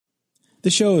The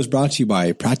show is brought to you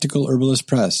by Practical Herbalist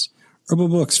Press, herbal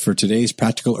books for today's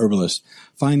practical herbalist.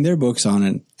 Find their books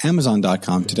on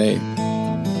Amazon.com today.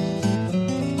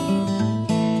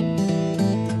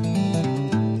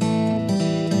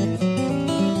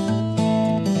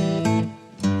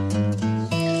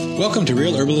 Welcome to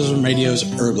Real Herbalism Radio's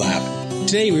Herb Lab.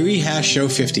 Today we rehash Show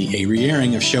 50, a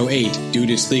re-airing of Show 8,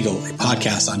 Dude It's Legal, a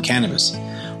podcast on cannabis.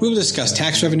 We will discuss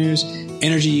tax revenues,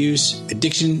 energy use,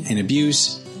 addiction and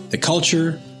abuse, the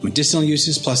culture, medicinal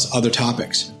uses, plus other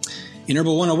topics. In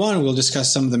Herbal 101, we'll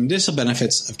discuss some of the medicinal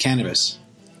benefits of cannabis.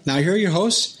 Now here are your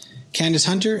hosts, Candace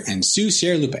Hunter and Sue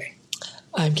Sierra Lupe.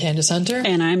 I'm Candace Hunter.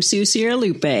 And I'm Sue Sierra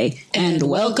Lupe. And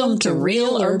welcome to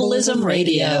Real Herbalism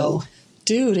Radio.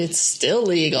 Dude, it's still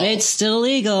legal. It's still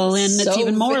legal, and it's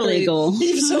even more legal.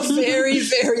 So very,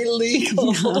 very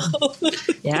legal.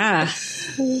 Yeah.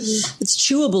 It's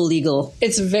chewable legal.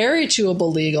 It's very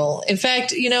chewable legal. In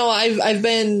fact, you know,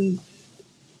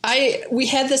 we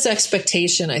had this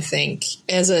expectation, I think,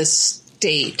 as a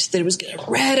state that it was going to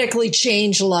radically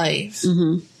change life.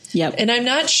 Mm-hmm. Yep. And I'm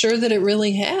not sure that it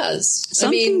really has.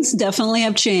 Some things definitely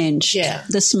have changed. Yeah.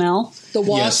 The smell. The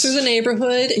walk through the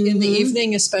neighborhood in the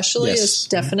evening especially is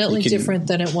definitely different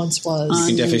than it once was. You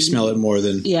can definitely smell it more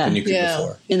than you could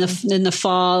before. In the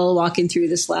fall, walking through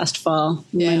this last fall,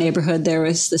 in my neighborhood, there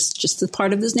was just a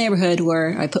part of this neighborhood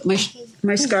where I put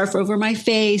my scarf over my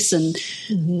face and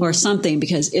or something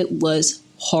because it was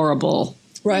horrible.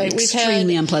 Right.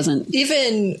 Extremely unpleasant.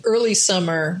 Even early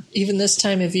summer, even this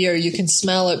time of year, you can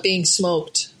smell it being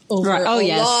smoked over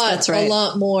a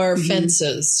lot more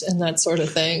fences and that sort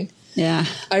of thing. Yeah.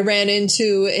 I ran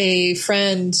into a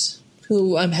friend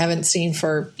who I haven't seen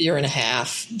for a year and a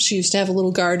half. She used to have a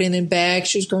little garden in back.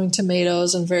 She was growing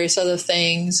tomatoes and various other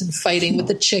things and fighting with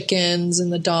the chickens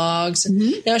and the dogs.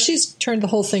 And now she's turned the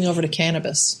whole thing over to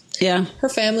cannabis. Yeah. Her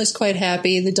family's quite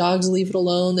happy. The dogs leave it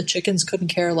alone. The chickens couldn't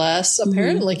care less.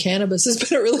 Apparently, cannabis has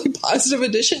been a really positive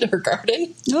addition to her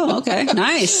garden. Oh, okay.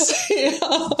 Nice.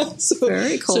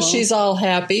 Very cool. So she's all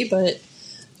happy, but,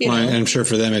 you know. I'm sure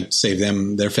for them, it saved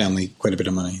their family, quite a bit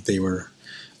of money. They were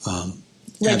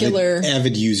regular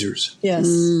avid users. Yes,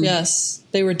 yes.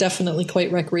 They were definitely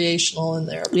quite recreational in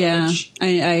their approach. Yeah.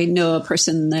 I know a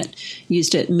person that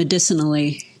used it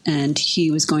medicinally, and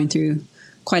he was going through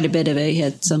quite a bit of it. He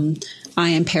had some eye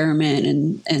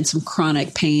impairment and some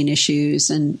chronic pain issues,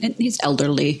 and he's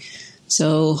elderly.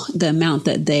 So the amount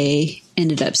that they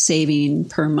ended up saving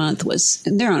per month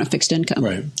and they're on a fixed income.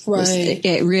 Right.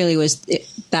 It really was,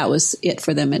 that was it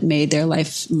for them. It made their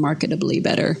life marketably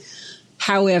better.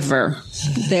 However,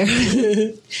 there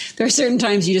are certain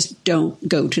times you just don't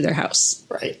go to their house.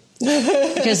 Right.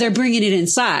 Because they're bringing it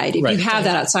inside. If you have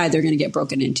that outside, they're going to get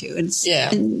broken into.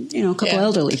 And a couple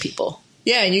elderly people.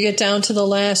 Yeah, and you get down to the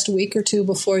last week or two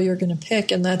before you're going to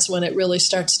pick, and that's when it really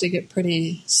starts to get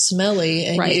pretty smelly,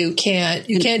 and you can't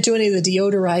do any of the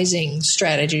deodorizing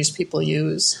strategies people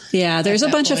use. Yeah, there's a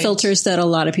bunch of filters that a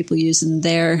lot of people use, and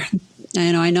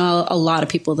I know a lot of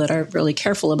people that are really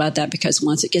careful about that because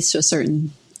once it gets to a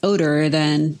certain odor,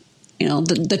 then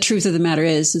the truth of the matter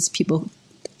is people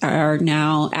are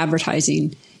now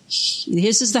advertising,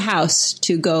 this is the house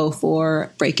to go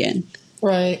for break-in.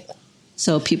 Right.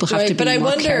 So people have to be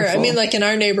more careful. I mean, like in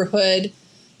our neighborhood,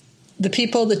 the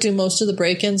people that do most of the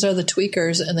break-ins are the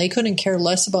tweakers, and they couldn't care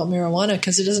less about marijuana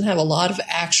because it doesn't have a lot of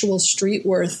actual street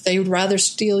worth. They would rather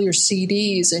steal your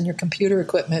CDs and your computer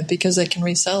equipment because they can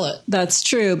resell it. That's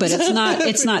true, but it's not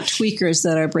tweakers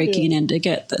that are breaking in to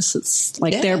get this. It's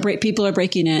like people are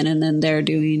breaking in and then they're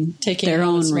taking their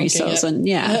own resales. And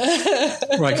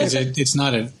right, because it's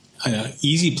not an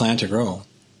easy plant to grow.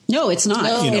 No, it's not.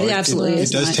 No, it absolutely is.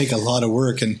 It does take a lot of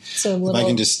work, and if I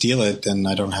can just steal it, then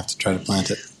I don't have to try to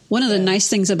plant it. One of the nice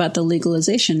things about the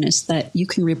legalization is that you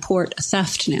can report a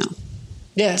theft now.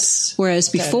 Yes. Whereas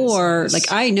before,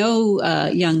 I know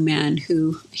a young man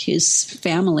who his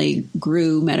family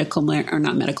grew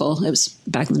not medical. It was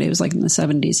back in the day. It was like in the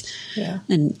 70s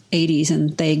and 80s,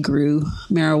 and they grew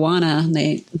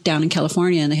marijuana. Down in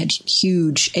California, and they had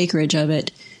huge acreage of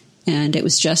it, and it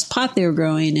was just pot they were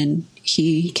growing. And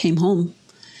he came home,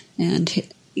 and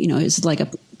it was like a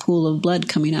pool of blood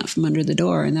coming out from under the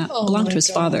door, and that belonged to his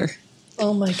father.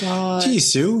 Oh my God. Gee,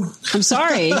 Sue. I'm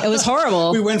sorry. It was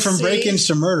horrible. We went from break-ins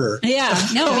to murder. Yeah.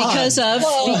 No, because of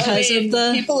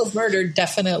the people have murdered,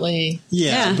 definitely.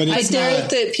 Yeah. But I doubt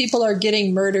that people are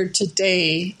getting murdered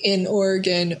today in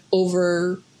Oregon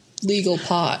over legal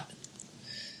pot.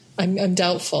 I'm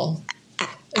doubtful.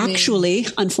 Actually,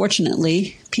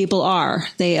 unfortunately, people are.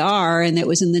 They are, and it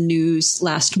was in the news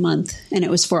last month, and it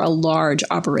was for a large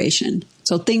operation.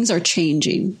 So things are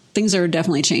changing. Things are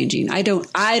definitely changing. I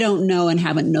don't know and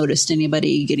haven't noticed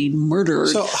anybody getting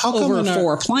murdered over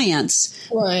 4 plants.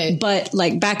 Right. But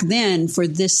like back then for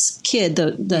this kid,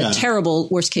 the terrible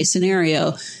worst case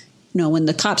scenario, when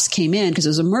the cops came in because it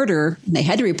was a murder and they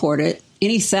had to report it,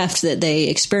 any theft that they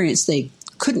experienced, they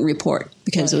couldn't report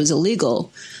because it was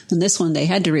illegal. And this one, they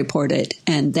had to report it,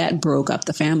 and that broke up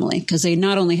the family because they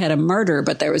not only had a murder,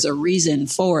 but there was a reason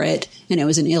for it, and it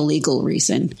was an illegal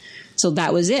reason. So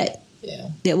that was it. Yeah,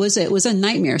 it was a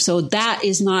nightmare. So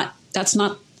that's not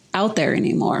out there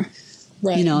anymore.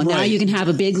 Right. Now you can have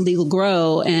a big legal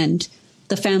grow, and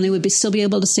the family would still be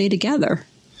able to stay together.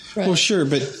 Right. Well, sure,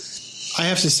 but I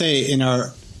have to say, in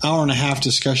our hour and a half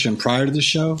discussion prior to the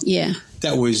show,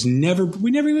 that was we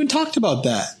never even talked about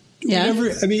that. Yeah.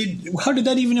 How did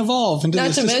that even evolve into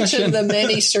this discussion? Not to mention the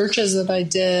many searches that I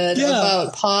did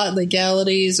about pot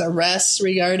legalities, arrests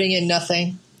regarding it,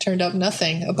 nothing. Turned up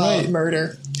nothing about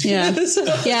murder. Yeah. In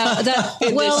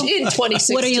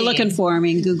 2016. What are you looking for? I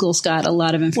mean, Google's got a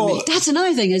lot of information. Well, that's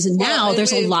another thing is now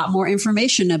there's a lot more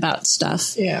information about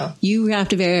stuff. Yeah. You have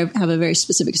to have a very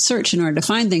specific search in order to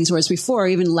find things. Whereas before,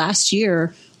 even last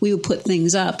year, we would put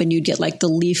things up and you'd get like the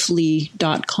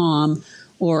leafly.com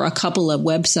or a couple of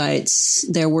websites.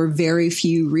 There were very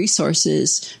few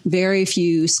resources, very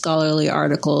few scholarly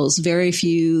articles, very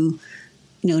few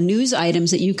news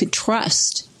items that you could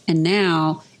trust. And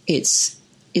now it's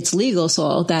legal,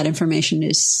 so that information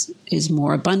is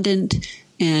more abundant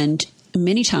and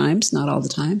many times, not all the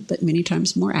time, but many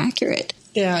times more accurate.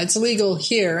 Yeah, it's legal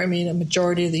here. I mean, a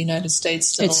majority of the United States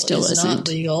still is not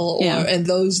legal. And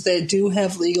those that do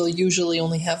have legal usually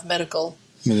only have medical.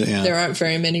 Yeah. There aren't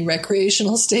very many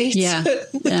recreational states. Yeah.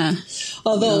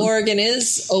 Although Oregon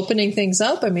is opening things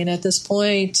up. I mean, at this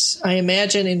point, I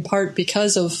imagine in part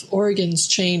because of Oregon's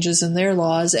changes in their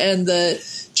laws and the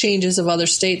changes of other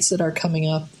states that are coming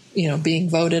up, being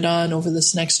voted on over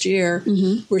this next year,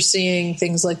 we're seeing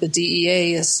things like the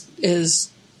DEA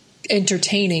is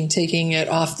entertaining taking it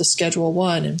off the Schedule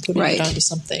 1 and putting it onto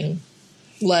something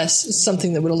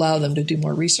that would allow them to do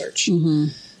more research.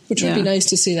 Which would be nice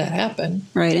to see that happen.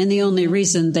 Right. And the only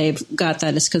reason they've got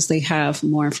that is because they have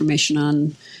more information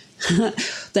on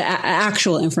the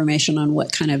actual information on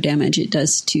what kind of damage it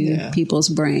does to people's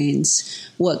brains,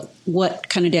 what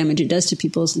kind of damage it does to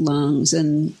people's lungs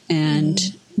and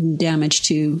damage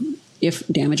to, if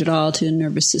damage at all, to the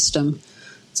nervous system.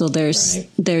 So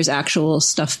there's actual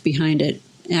stuff behind it.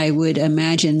 I would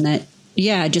imagine that,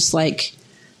 just like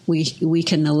we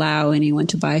can allow anyone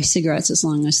to buy cigarettes as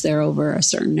long as they're over a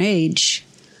certain age.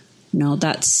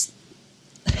 That's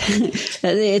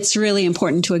it's really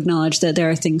important to acknowledge that there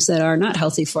are things that are not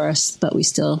healthy for us, but we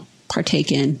still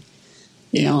partake in.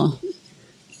 You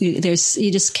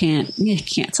just can't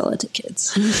sell it to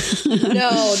kids.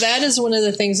 No, that is one of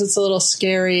the things that's a little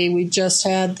scary. We just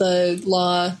had the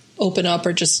law open up,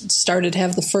 or just started to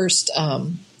have the first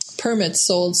permits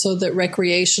sold, so that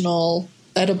recreational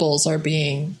edibles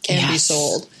can be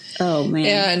sold. Oh man.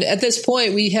 And at this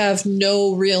point we have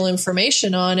no real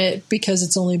information on it because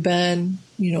it's only been,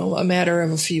 a matter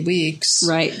of a few weeks.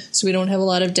 Right. So we don't have a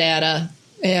lot of data.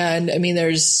 And I mean,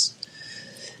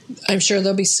 I'm sure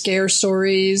there'll be scare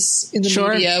stories in the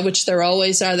media, which there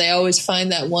always are. They always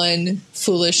find that one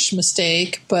foolish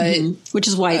mistake, but which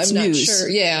is why it's news. Not sure.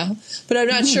 Yeah. But I'm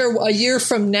not sure a year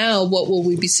from now, what will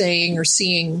we be saying or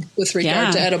seeing with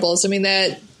regard to edibles? I mean,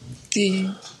 the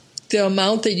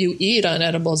amount that you eat on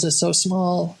edibles is so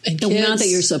small, and the amount that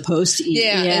you're supposed to eat.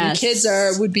 Yeah, and kids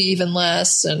would be even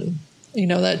less, and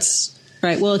that's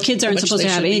right. Well, kids aren't supposed to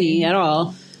have any at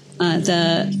all. I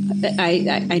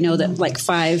know that like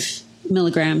 5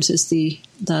 milligrams is the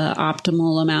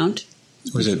optimal amount.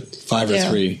 Was it 5 or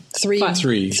 3? 3 was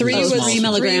 3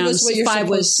 milligrams. 5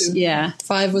 was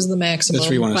 5 was the maximum. That's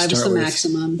 3 you want to 5 was the with.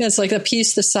 maximum. Yeah, it's like a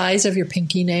piece the size of your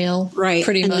pinky nail, right?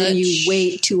 Pretty much. And then you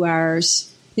wait 2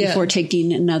 hours before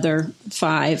taking another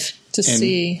 5 to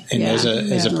see. And as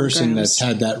a person that's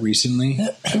had that recently,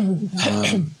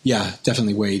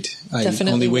 definitely wait. I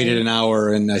only waited an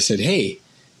hour, and I said, "Hey,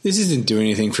 this isn't doing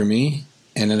anything for me."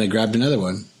 And then I grabbed another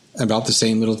one, about the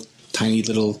same tiny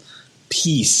little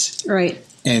piece. Right.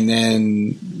 And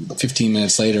then 15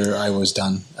 minutes later, I was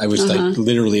done. I was like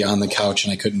literally on the couch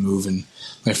and I couldn't move. And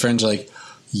my friend's like,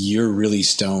 "You're really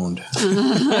stoned."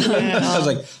 I was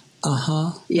like,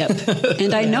 Yep.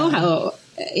 And I know how,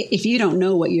 if you don't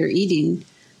know what you're eating,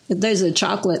 if there's a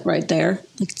chocolate right there,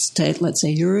 let's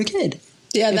say you're a kid.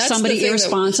 Yeah, if somebody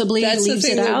irresponsibly leaves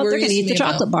it out, they're going to eat the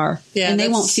chocolate bar. Yeah, and they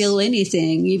won't feel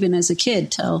anything, even as a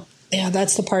kid, Yeah,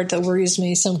 that's the part that worries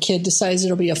me. Some kid decides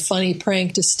it'll be a funny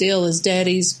prank to steal his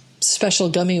daddy's special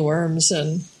gummy worms,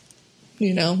 and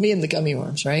Me and the gummy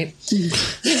worms, right?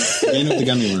 And with the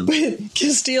gummy worms.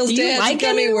 Castile's dad's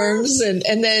gummy worms,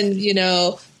 and then,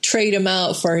 trade him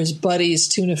out for his buddy's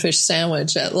tuna fish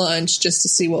sandwich at lunch just to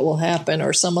see what will happen,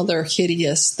 or some other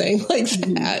hideous thing like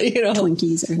that,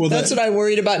 Twinkies. Well, that's what I'm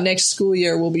worried about next school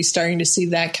year. We'll be starting to see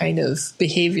that kind of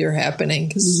behavior happening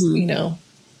because,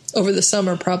 over the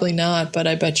summer, probably not, but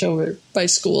I bet you over by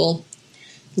school,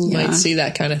 we might see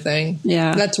that kind of thing.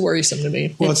 Yeah. That's worrisome to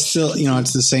me. Well, it's still,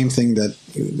 it's the same thing that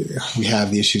we have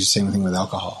the issues, the same thing with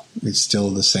alcohol. It's still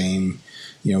the same,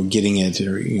 getting it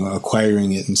or,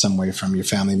 acquiring it in some way from your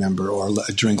family member, or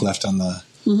a drink left on the,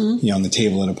 on the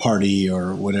table at a party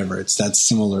or whatever. It's that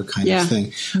similar kind of thing.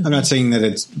 Mm-hmm. I'm not saying that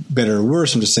it's better or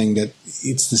worse. I'm just saying that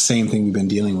it's the same thing we've been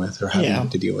dealing with or having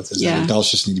to deal with, is that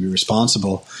adults just need to be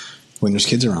responsible when there's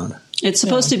kids around. It's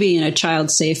supposed to be in a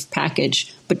child-safe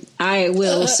package, but I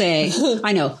will say,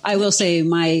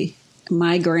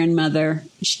 my grandmother,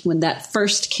 when that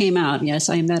first came out, yes,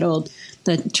 I am that old,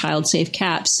 the child-safe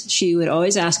caps, she would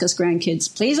always ask us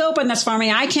grandkids, please open this for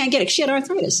me. I can't get it. She had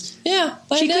arthritis. Yeah,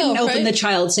 she couldn't open the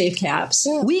child-safe caps.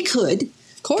 Yeah. We could,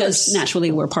 of course, because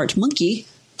naturally we're part monkey.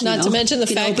 Not to mention the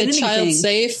fact that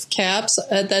child-safe caps,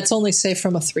 that's only safe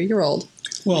from a 3-year-old.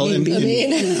 Well,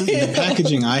 the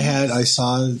packaging I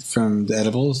saw from the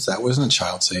edibles, that wasn't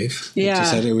child safe.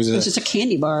 Yeah, it was just a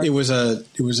candy bar. It was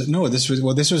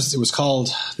called,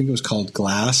 I think it was called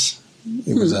Glass.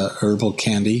 It was a herbal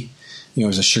candy. It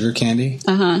was a sugar candy.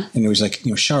 And it was like,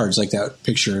 shards like that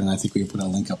picture. And I think we put a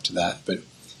link up to that, but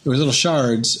it was little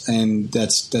shards, and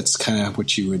that's kind of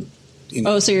what you would.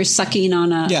 So you're sucking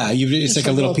on a. Yeah, it's like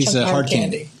a little piece of hard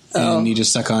candy. And you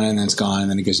just suck on it, and then it's gone,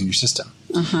 and then it goes in your system.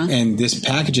 And this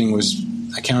packaging was,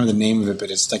 I can't remember the name of it,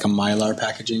 but it's like a Mylar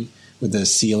packaging with a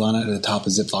seal on it at the top, a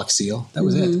Ziploc seal. That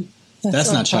was it.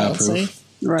 That's not childproof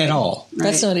at all. Right.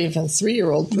 That's not even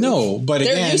 3-year-old proof. No, but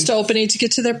they're used to opening to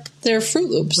get to their Fruit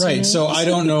Loops. Right. So I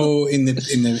don't know in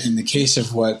the case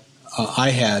of what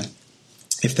I had,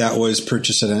 if that was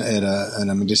purchased at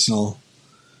a medicinal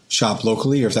shop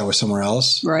locally, or if that was somewhere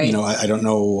else. Right. I don't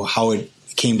know how it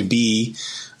came to be.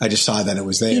 I just saw that it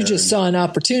was there. You just saw an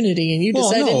opportunity and you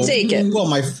decided to take it. Well,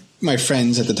 my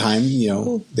friends at the time,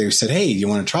 they said, "Hey, do you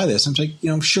want to try this?" I'm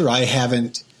like, sure. I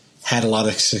haven't had a lot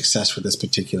of success with this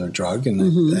particular drug,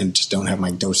 and I just don't have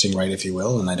my dosing right, if you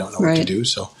will, and I don't know what to do.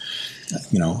 So,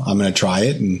 I'm going to try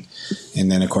it, and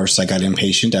then of course I got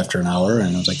impatient after an hour,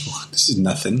 and I was like, well, "This is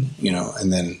nothing,"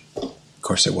 and then. Of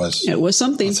course, it was. It was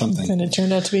something. And it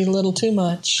turned out to be a little too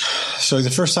much. So the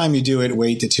first time you do it,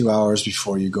 wait the 2 hours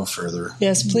before you go further.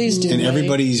 Yes, please do. And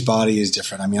everybody's body is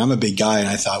different. I mean, I'm a big guy, and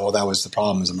I thought, well, that was the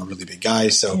problem, is I'm a really big guy.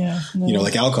 So,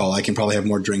 like alcohol, I can probably have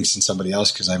more drinks than somebody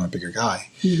else because I'm a bigger guy.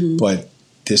 But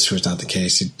this was not the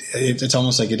case. It's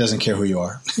almost like it doesn't care who you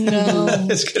are. No,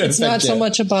 it's not so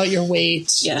much about your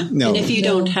weight. Yeah. No. And if you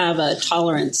don't have a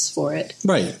tolerance for it.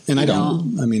 Right. And I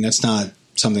don't. I mean, that's not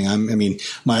something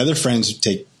my other friends would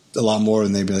take a lot more,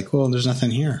 and they'd be like, well, there's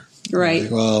nothing here. Right.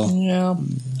 Like, well, yeah.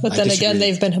 But then again,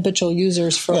 they've been habitual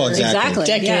users for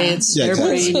decades. Yeah, Their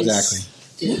brain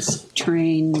exactly. is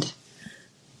trained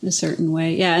a certain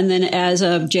way. Yeah. And then as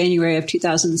of January of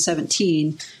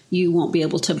 2017, you won't be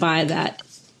able to buy that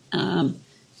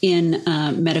in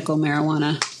medical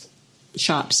marijuana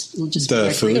shops. It'll just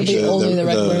the food, it'll be only the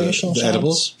recreational shops.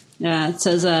 Edibles. Yeah. It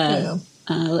says,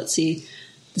 let's see.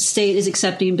 The state is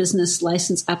accepting business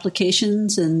license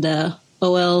applications, and the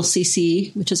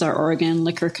OLCC, which is our Oregon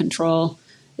Liquor Control,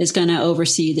 is going to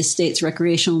oversee the state's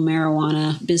recreational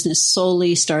marijuana business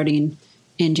solely starting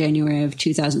in January of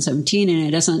 2017. And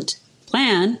it doesn't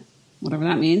plan, whatever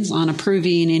that means, on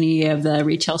approving any of the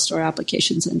retail store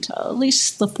applications until at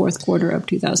least the fourth quarter of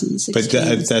 2016. But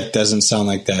that doesn't sound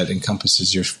like that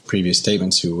encompasses your previous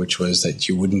statement, Sue, which was that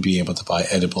you wouldn't be able to buy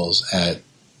edibles at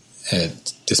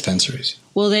dispensaries.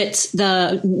 Well, that's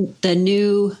the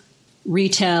new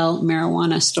retail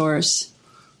marijuana stores.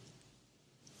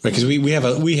 Right, because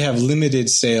we have limited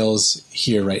sales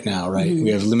here right now, right? Mm-hmm.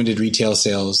 We have limited retail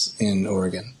sales in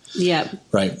Oregon. Yeah.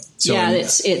 Right. So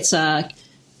it's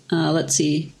let's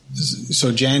see.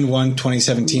 So Jan 1,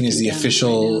 2017 is the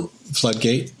official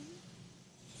floodgate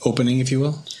opening, if you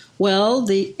will? Well,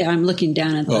 I'm looking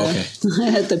down at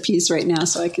at the piece right now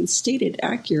so I can state it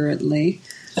accurately.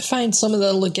 I find some of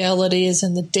the legalities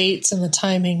and the dates and the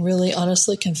timing really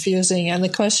honestly confusing. And the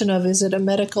question of, is it a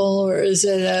medical or is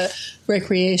it a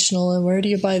recreational, and where do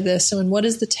you buy this, and what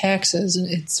is the taxes? And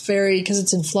it's because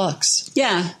it's in flux.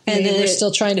 Yeah. And we're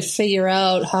still trying to figure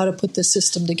out how to put the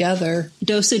system together.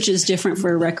 Dosage is different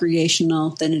for recreational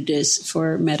than it is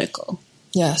for medical.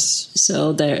 Yes.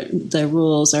 So the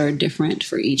rules are different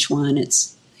for each one.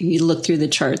 It's you look through the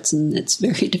charts and it's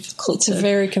very difficult. It's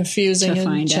very confusing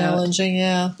and challenging.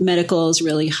 Yeah. Medical is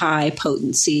really high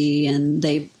potency and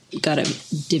they got it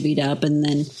divvied up. And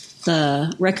then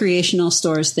the recreational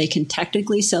stores, they can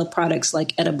technically sell products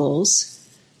like edibles.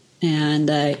 And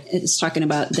it's talking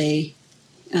about they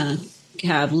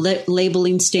have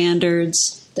labeling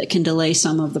standards that can delay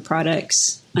some of the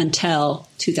products until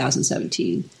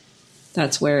 2017.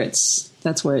 That's where it's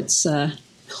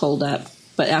hold up.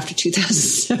 But after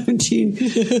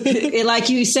 2017, like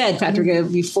you said,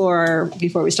 Patrick, before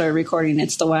we started recording,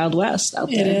 it's the Wild West out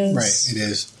there. It is. Right, it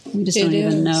is. We just don't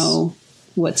even know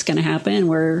what's going to happen.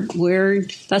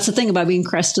 That's the thing about being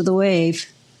crest of the wave.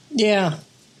 Yeah,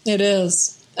 it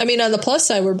is. I mean, on the plus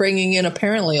side, we're bringing in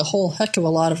apparently a whole heck of a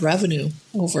lot of revenue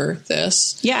over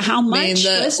this. Yeah, how much?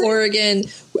 I mean, Oregon,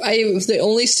 the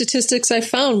only statistics I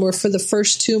found were for the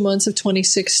first 2 months of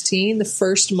 2016. The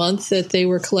first month that they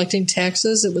were collecting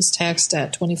taxes, it was taxed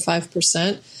at 25%.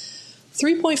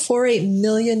 $3.48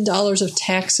 million of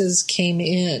taxes came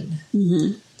in.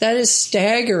 Mm-hmm. That is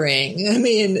staggering. I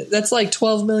mean, that's like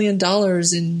 $12 million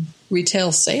in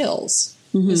retail sales.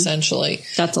 Mm-hmm. Essentially.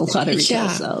 That's a lot of retail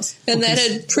sales. And that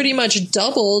had pretty much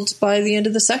doubled by the end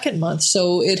of the second month.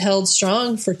 So it held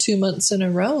strong for 2 months in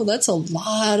a row. That's a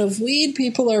lot of weed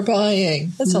people are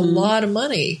buying. That's a lot of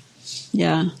money.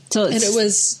 Yeah. So and it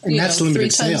was, and that's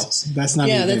limited sales. That's not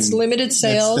even, that's limited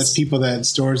sales. That's people that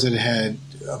stores that had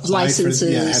licenses.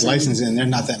 Had licenses, and there are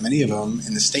not that many of them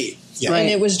in the state. Yeah. Right.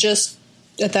 And it was just,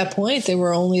 at that point, they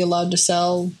were only allowed to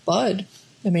sell bud.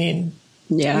 I mean,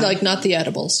 like not the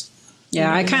edibles.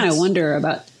 Yeah, I kind of wonder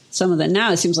about some of that.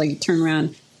 Now it seems like you turn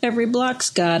around, every block's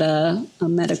got a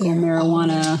medical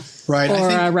marijuana or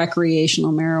a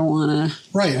recreational marijuana.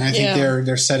 Right, and I think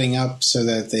they're setting up so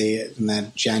that when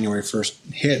that January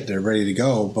 1st hit, they're ready to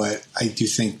go. But I do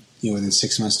think, within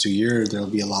 6 months to a year, there'll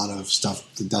be a lot of stuff.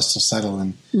 The dust will settle,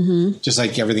 and just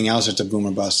like everything else, it's a boom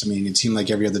or bust. I mean, it seemed like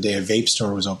every other day a vape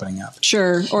store was opening up.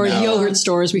 Sure, or yogurt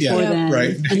stores before then,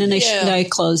 right? And then they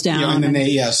closed down. Yeah, and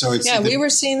then so it's we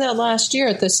were seeing that last year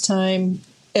at this time.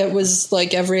 It was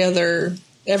like every other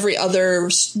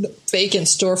vacant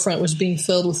storefront was being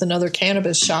filled with another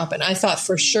cannabis shop, and I thought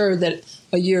for sure that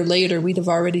a year later we'd have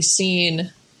already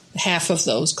seen half of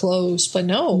those closed, but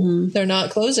no, they're not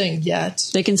closing yet.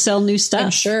 They can sell new stuff. I'm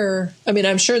sure. I mean,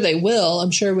 I'm sure they will.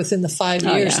 I'm sure within the 5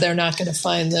 years they're not going to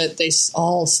find that they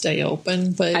all stay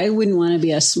open. But I wouldn't want to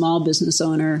be a small business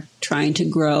owner trying to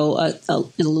grow a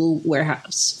little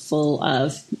warehouse full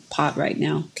of pot right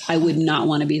now. I would not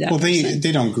want to be that. Well,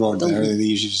 they don't grow it there. They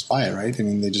usually just buy it, right? I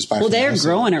mean, they just buy. Well, they're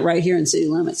growing it right here in city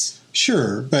limits.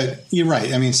 Sure, but you're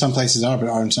right. I mean, some places are, but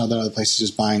aren't other places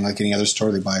just buying like any other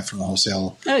store? They buy from a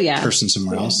wholesale person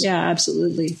somewhere else. Yeah,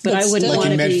 absolutely. But I wouldn't like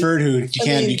want in to Medford,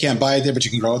 you can't buy it there, but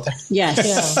you can grow it there.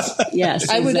 Yes, yes.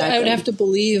 I would have to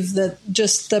believe that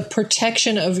just the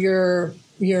protection of your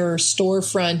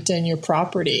storefront and your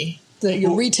property.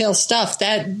 Your retail stuff,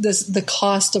 the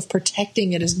cost of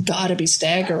protecting it has got to be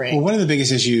staggering. Well, one of the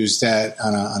biggest issues that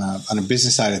on a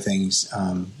business side of things,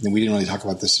 and we didn't really talk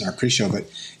about this in our pre-show, but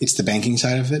it's the banking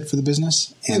side of it for the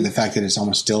business, and the fact that it's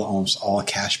almost all a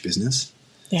cash business.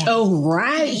 Yeah. Oh,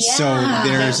 right. Yeah. So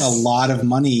there's a lot of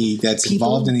money that's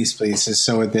involved in these places.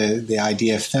 So the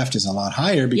idea of theft is a lot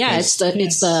higher. Because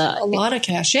it's a lot of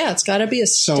cash. Yeah, it's got to be a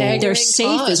staggering their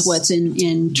safe cost. Is what's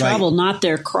in trouble, not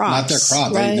their crops. Not their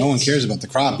crop. Right. No one cares about the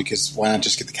crop because why not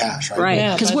just get the cash, right?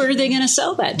 Right. Because where are they going to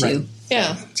sell that to? Right.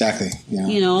 Yeah, exactly.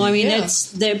 I mean,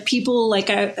 it's the people like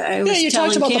I was. Yeah, you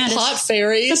talked about Candace, the pot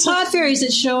fairies. The pot fairies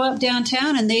that show up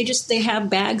downtown, and they have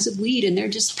bags of weed, and they're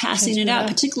just passing it out,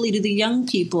 particularly to the young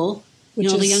people. The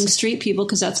young street people,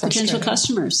 because that's potential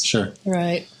customers. Sure.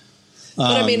 Right.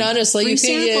 But I mean, honestly,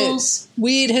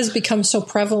 weed has become so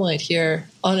prevalent here,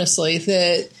 honestly,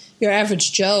 that your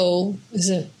average Joe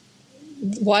isn't.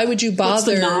 Why would you bother? What's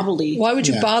the novelty? Why would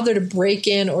you bother to break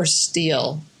in or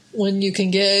steal when you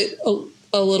can get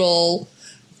a little,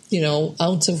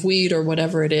 ounce of weed or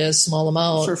whatever it is, small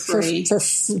amount for free, for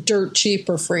dirt cheap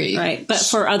or free? Right. But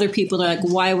for other people, they're like,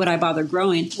 why would I bother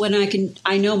growing when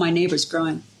I know my neighbor's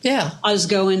growing? Yeah. I'll just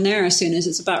go in there as soon as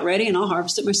it's about ready and I'll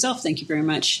harvest it myself. Thank you very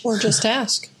much. Or just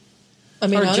ask. I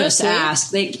mean, honestly, just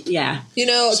ask.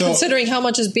 Considering how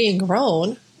much is being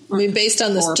grown, I mean, based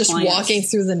on this, just walking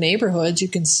through the neighborhoods, you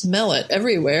can smell it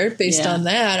everywhere. Based on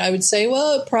that, I would say,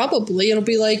 well, probably it'll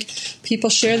be like people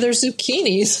share their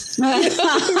zucchinis.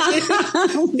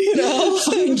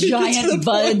 Giant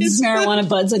buds, marijuana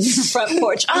buds on your front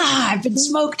porch. I've been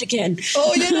smoked again.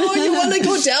 Oh, you want to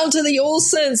go down to the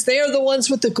Olsons. They are the ones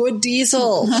with the good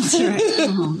diesel. That's right.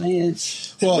 Oh, man.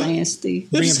 Well, nasty.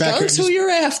 Bring it back. Who you're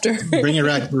after. Bring it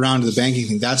back around to the banking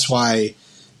thing. That's why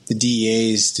the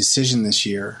DEA's decision this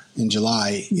year in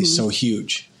July is so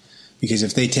huge. Because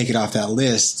if they take it off that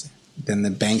list, then the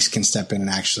banks can step in and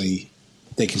actually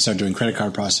they can start doing credit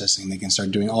card processing. They can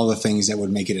start doing all the things that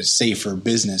would make it a safer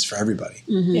business for everybody.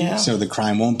 Yeah. So the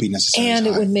crime won't be necessarily and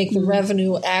high. it would make the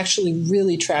revenue actually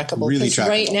really trackable. Really Because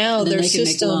right trackable. now Then their they can make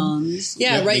system, loans.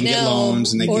 Yep, right they can get now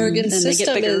loans and they can- Oregon's And they get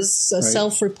system bigger. is Right.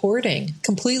 self-reporting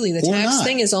completely. The Or tax not.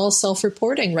 thing is all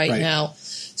self-reporting right now.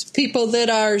 People that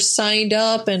are signed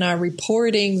up and are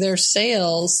reporting their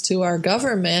sales to our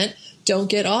government don't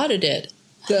get audited.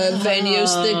 The venues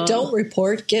that don't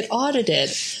report get audited.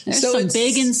 There's so some it's-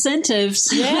 big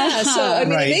incentives. Yeah, so I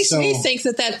mean, Right, it makes me so- think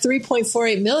that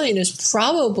 $3.48 million is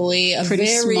probably a Pretty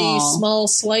very small. small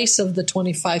slice of the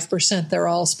 25% they're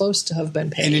all supposed to have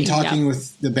been paid. And in talking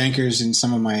with the bankers in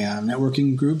some of my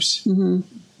networking groups,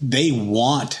 they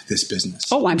want this business.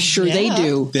 Oh, I'm sure they Yeah.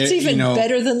 do. It's even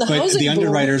better than the but housing the boom.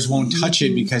 underwriters won't touch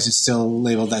it because it's still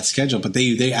labeled that schedule. But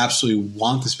they absolutely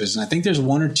want this business. I think there's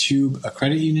one or two, a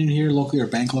credit union here locally or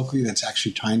bank locally, that's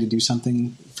actually trying to do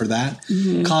something for that.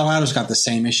 Colorado's got the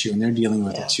same issue, and they're dealing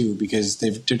with it too because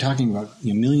they're talking about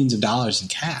millions of dollars in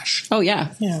cash. Oh, yeah.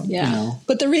 Yeah. Yeah. You know?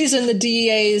 But the reason the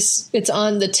DEA's it's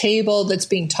on the table that's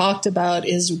being talked about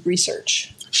is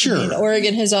research. Sure. I mean,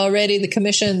 Oregon has already, the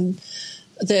commission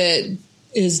that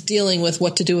is dealing with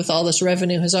what to do with all this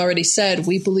revenue has already said,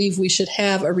 we believe we should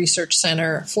have a research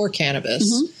center for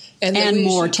cannabis. that And we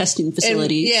more should- testing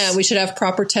facilities. and, we should have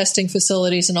proper testing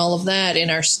facilities and all of that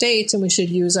in our state, and we should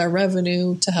use our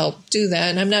revenue to help do that.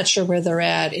 And I'm not sure where they're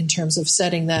at in terms of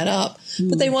setting that up,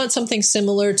 but they want something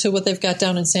similar to what they've got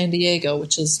down in San Diego,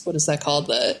 which is, what is that called?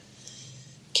 The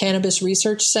Cannabis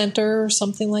Research Center or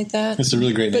something like that. It's a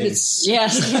really great But name. it's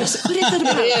Yes. What is it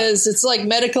about? it is. It's like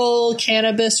Medical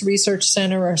Cannabis Research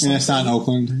Center or and something. it's not in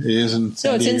Oakland. It is in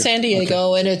San No, it's Diego. in San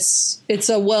Diego, and it's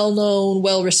a well-known,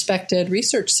 well-respected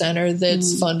research center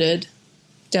that's funded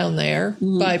down there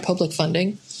by public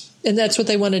funding, and that's what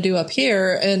they want to do up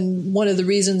here. And one of the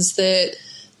reasons that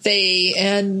they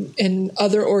and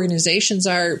other organizations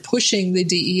are pushing the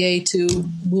DEA to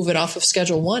move it off of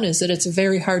Schedule 1 is that it's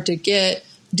very hard to get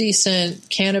decent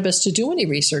cannabis to do any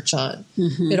research on.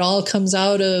 It all comes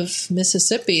out of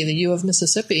Mississippi, the U of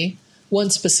Mississippi, one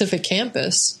specific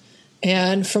campus.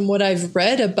 And from what I've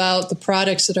read about the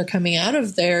products that are coming out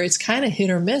of there, it's kind of hit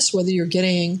or miss whether you're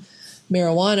getting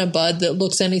marijuana bud that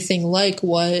looks anything like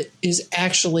what is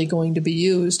actually going to be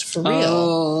used for real.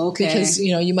 Oh, okay. Because,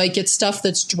 you might get stuff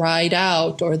that's dried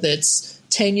out or that's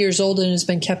 10 years old and has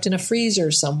been kept in a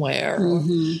freezer somewhere. Or,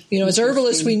 as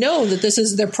herbalists, we know that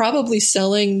they're probably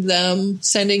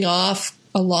sending off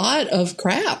a lot of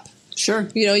crap. Sure.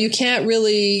 You can't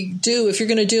really if you're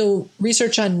going to do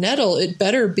research on nettle, it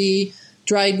better be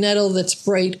dried nettle that's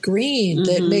bright green,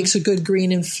 that makes a good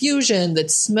green infusion, that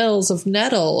smells of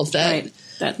nettle, of that. Right.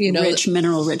 That rich,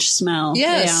 mineral-rich smell.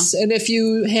 Yes, and if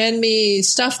you hand me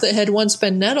stuff that had once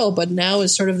been nettle but now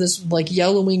is sort of this like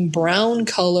yellowing brown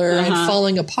color and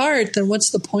falling apart, then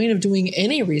what's the point of doing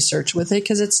any research with it?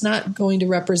 Because it's not going to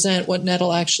represent what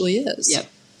nettle actually is. Yep.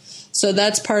 So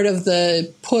that's part of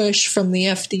the push from the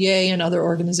FDA and other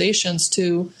organizations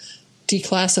to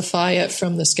declassify it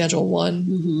from the Schedule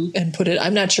 1 and put it.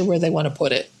 I'm not sure where they want to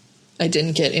put it. I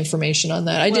didn't get information on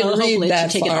that. I didn't read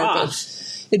that take far. it But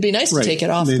off. it'd be nice to take it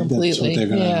off completely.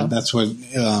 That's what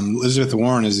Elizabeth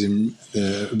Warren is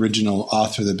the original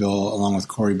author of the bill, along with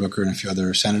Cory Booker and a few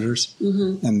other senators,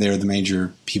 and they're the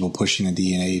major people pushing the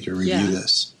DNA to review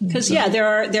this. Because there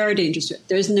are dangers to it.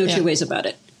 There's no two ways about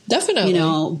it. Definitely.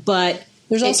 But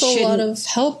there's also a lot of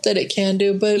help that it can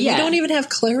do, but we don't even have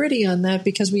clarity on that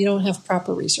because we don't have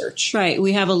proper research. Right.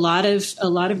 We have a lot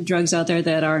of drugs out there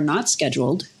that are not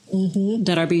scheduled,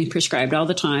 that are being prescribed all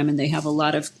the time, and they have a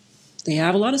lot of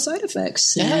side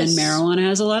effects. Yes. And marijuana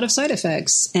has a lot of side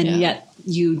effects. And yet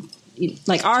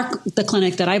like the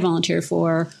clinic that I volunteer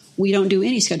for, we don't do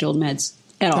any scheduled meds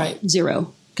at all. Right.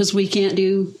 Zero. Because we can't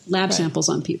do lab samples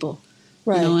on people.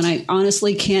 Right. And I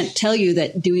honestly can't tell you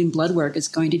that doing blood work is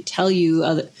going to tell you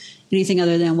anything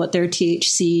other than what their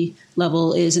THC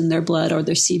level is in their blood or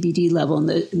their CBD level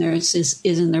is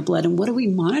in their blood. And what are we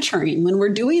monitoring when we're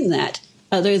doing that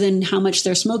other than how much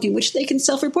they're smoking, which they can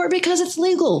self-report because it's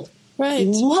legal. Right.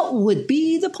 What would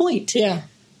be the point? Yeah.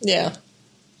 Yeah.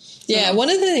 Yeah. One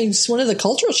of the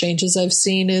cultural changes I've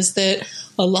seen is that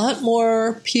a lot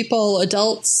more people,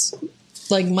 adults,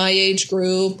 like my age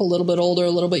group, a little bit older, a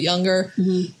little bit younger,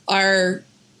 are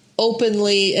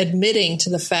openly admitting to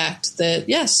the fact that,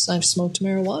 yes, I've smoked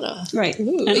marijuana. Right.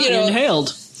 Ooh, And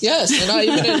inhaled. Yes, and I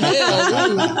even inhaled.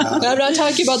 I'm not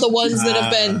talking about the ones that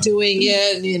have been doing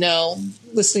it,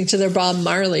 listening to their Bob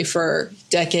Marley for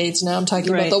decades now. I'm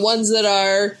talking Right. about the ones that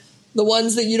are the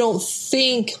ones that you don't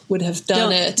think would have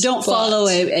done it. Don't but- follow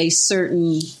a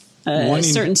certain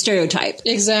certain stereotype.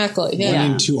 Exactly. Yeah.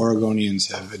 1 in 2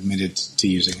 Oregonians have admitted to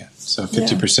using it. So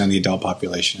 50% of the adult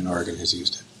population in Oregon has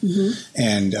used it.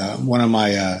 And one of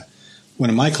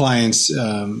my clients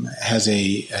has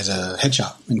a head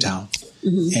shop in town,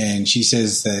 and she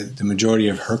says that the majority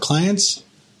of her clients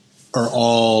are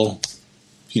all,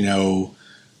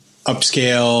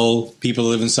 upscale people who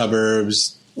live in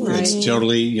suburbers. Right. It's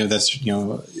totally, that's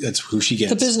who she gets.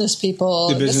 The business people,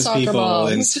 The business soccer people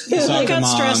moms. and the soccer got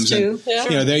stressed moms. too.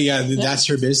 And, that's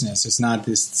her business. It's not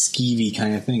this skeevy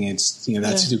kind of thing. It's,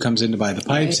 that's who comes in to buy the pipes.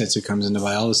 Right. That's who comes in to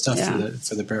buy all the stuff Yeah.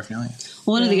 for the paraphernalia.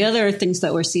 One of the other things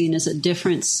that we're seeing is a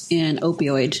difference in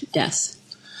opioid death.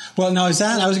 Well, now I was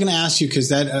going to ask you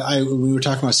because we were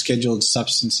talking about scheduled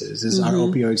substances. Are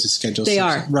opioids a scheduled? They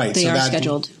substance? are. Right. They are that,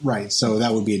 scheduled. Right. So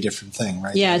that would be a different thing,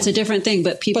 right? Yeah, it's a different thing,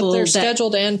 but people But they're that-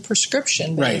 scheduled and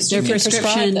prescription based. Right. They're You can prescribe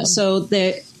prescription, them. so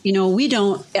that we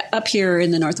don't up here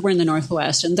in the north. We're in the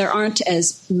Northwest, and there aren't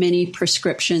as many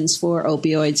prescriptions for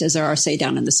opioids as there are, say,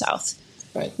 down in the South.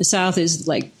 Right. The South is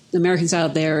like the American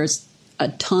South. There's a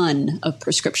ton of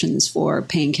prescriptions for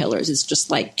painkillers. It's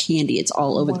just like candy. It's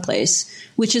all over the place,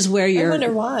 which is where I you're.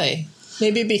 wonder why.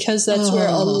 Maybe because that's where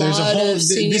a There's lot of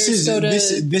seniors go to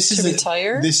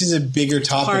retire. This is a bigger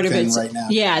topic part of than it right now.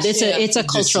 Yeah, it's a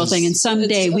cultural thing, and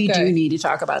someday we do need to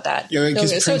talk about that. Yeah,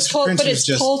 because Okay, so it's but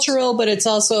it's cultural, but it's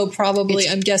also probably,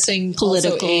 I'm guessing,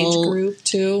 political. also age group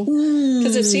too.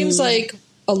 Because it seems like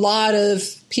a lot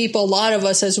of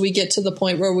us, as we get to the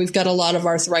point where we've got a lot of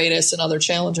arthritis and other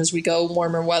challenges, we go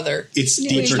warmer weather. It's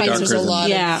deeper, darker there's a than lot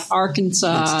Yeah,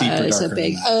 Arkansas It's deeper, is a darker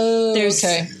big. than that. Oh, There's,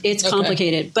 okay. It's Okay.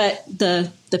 complicated, but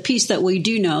the piece that we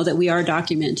do know that we are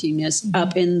documenting is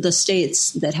up in the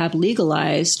states that have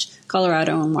legalized,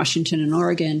 Colorado and Washington and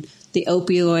Oregon, the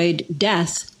opioid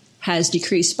death has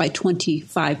decreased by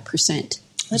 25%.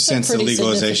 That's since the pretty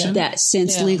legalization. significant. That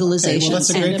since Yeah. legalization, Okay, well, that's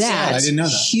a great and stat. I that's didn't know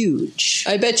that. huge.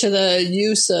 I bet you the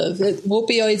use of it,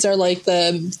 opioids are like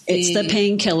It's the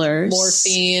painkillers,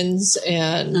 morphines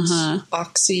and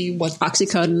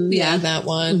oxycodone. Yeah, Yeah, that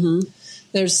one.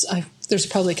 There's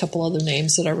probably a couple other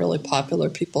names that are really popular.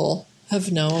 People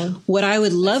have known. What I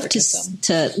would love to forget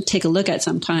to take a look at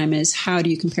sometime is how do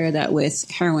you compare that with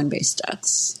heroin-based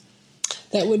deaths?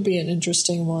 That would be an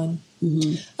interesting one.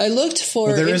 I looked for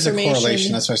Well, there is a information.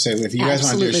 correlation. That's why I say if you guys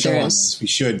want to do a Absolutely show there on is. this, we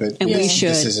should. But And we this should,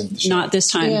 isn't the show. not this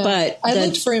time, Yeah. but I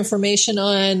looked for information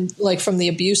on, like, from the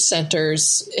abuse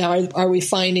centers. Are we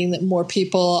finding that more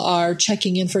people are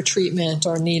checking in for treatment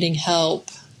or needing help?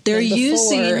 They're than before?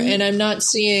 using- and I'm not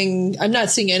seeing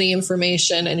any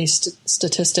information, any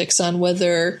statistics on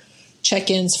whether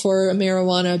check-ins for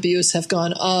marijuana abuse have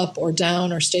gone up or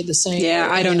down or stayed the same. yeah,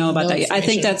 I don't know about that yet. I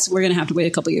think information. we're going to have to wait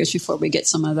a couple years before we get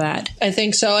some of that. I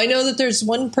think so. I know that there's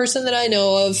one person that I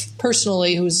know of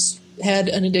personally who's had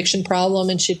an addiction problem,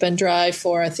 and she'd been dry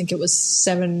for, I think it was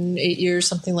 7-8 years,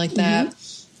 something like that.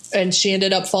 And she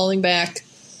ended up falling back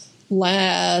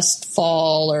last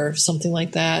fall or something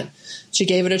like that. She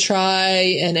gave it a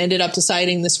try and ended up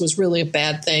deciding this was really a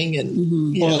bad thing,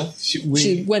 and you know,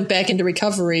 she went back into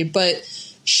recovery. But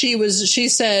she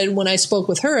said when I spoke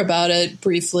with her about it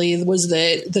briefly was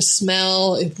that the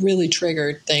smell, it really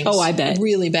triggered things. Oh, I bet.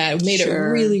 Really bad. It made Sure.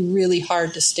 it really, really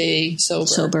hard to stay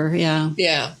sober. Yeah.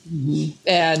 Yeah.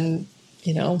 And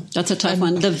That's a tough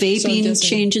one. The vaping dizzy.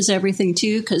 changes everything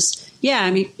too, because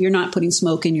you're not putting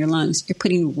smoke in your lungs; you're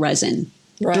putting resin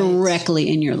directly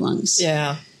in your lungs.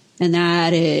 Yeah,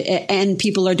 and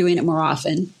people are doing it more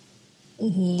often.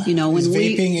 When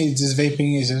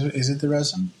Is it the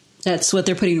resin? that's what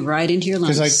they're putting right into your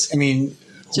lungs. Because So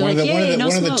one of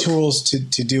the smoke. tools to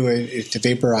do it, to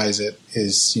vaporize it,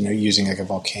 is using like a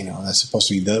volcano. That's supposed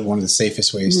to be one of the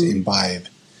safest ways to imbibe.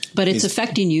 But it's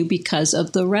affecting you because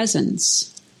of the resins.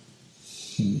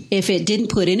 If it didn't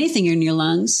put anything in your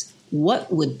lungs,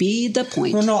 what would be the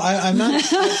point? Well, no, I'm not.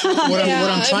 What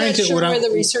I'm trying not to. sure what where I'm,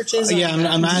 the research is. Yeah,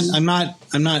 on that.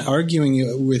 I'm not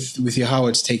arguing with you how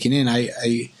it's taken in.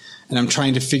 And I'm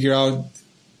trying to figure out,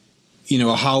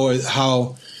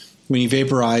 how when you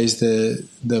vaporize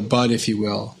the bud, if you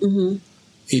will,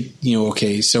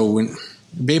 it so when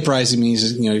vaporizing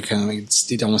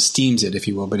means it almost steams it, if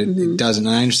you will, but it doesn't.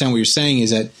 And I understand what you're saying is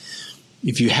that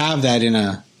if you have that in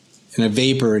a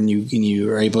vapor and you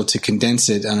are able to condense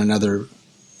it on the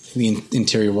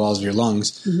interior walls of your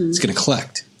lungs, it's going to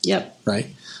collect. Yep. Right.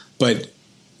 But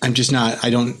I'm just not.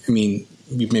 We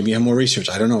maybe have more research.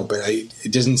 I don't know, but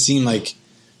it doesn't seem like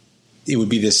it would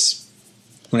be this.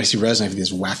 When I see resin, I think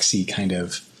this waxy kind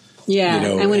of. Yeah,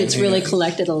 and when it's really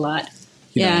collected a lot.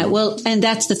 Yeah, well, and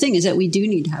that's the thing is that we do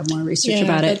need to have more research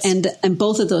about it. And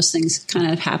both of those things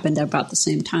kind of happened about the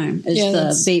same time as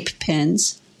the vape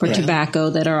pens for tobacco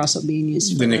that are also being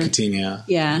used for the nicotine,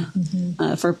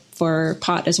 for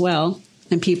pot as well.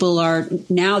 And people are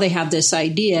now they have this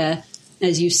idea,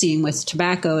 as you've seen with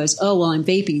tobacco, is I'm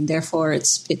vaping, therefore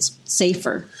it's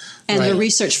safer. And the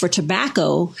research for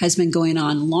tobacco has been going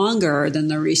on longer than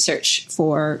the research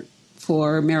for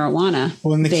marijuana.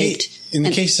 Well, in the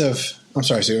case of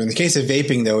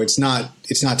vaping, though, it's not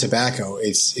tobacco.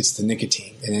 It's the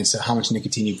nicotine, and it's how much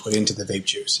nicotine you put into the vape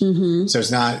juice. Mm-hmm. So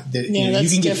it's not you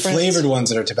can get flavored ones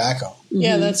that are tobacco. Mm-hmm.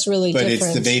 Yeah, that's really different. But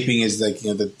it's the vaping is like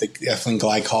the ethylene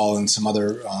glycol and some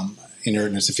other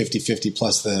inertness of 50/50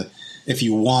 plus the. If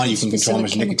you want, you can control how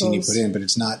much nicotine you put in, but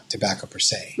it's not tobacco per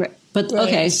se. Right. But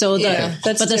okay, so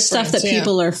the stuff that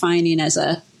people are finding as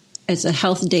a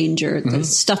health danger, the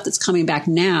stuff that's coming back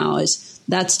now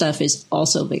that stuff is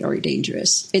also very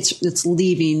dangerous. It's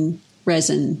leaving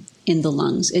resin in the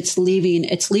lungs. It's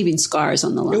leaving scars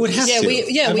on the lungs. It would have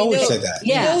to. I've always said that.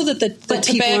 We know that the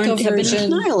tobacco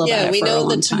version. We know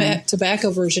the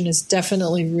tobacco version is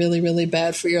definitely really, really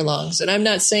bad for your lungs. And I'm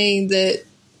not saying that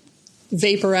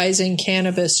vaporizing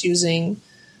cannabis using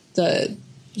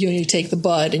you take the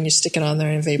bud and you stick it on there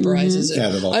and it vaporizes it.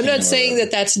 Yeah, I'm not saying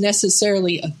that that's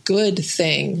necessarily a good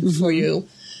thing for you.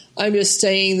 I'm just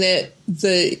saying that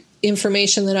the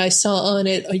information that I saw on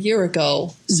it a year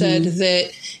ago said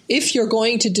that if you're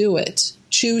going to do it,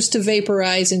 choose to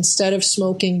vaporize instead of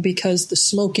smoking, because the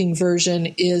smoking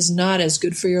version is not as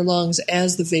good for your lungs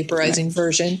as the vaporizing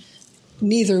version.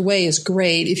 Neither way is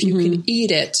great. If you can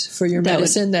eat it for your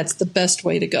medicine, that's the best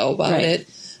way to go about it.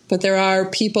 But there are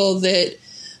people that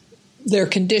their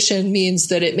condition means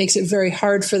that it makes it very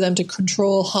hard for them to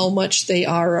control how much they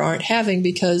are or aren't having,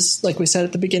 because, like we said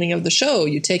at the beginning of the show,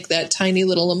 you take that tiny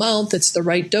little amount that's the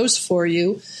right dose for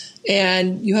you,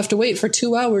 and you have to wait for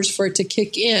 2 hours for it to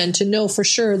kick in to know for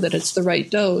sure that it's the right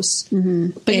dose.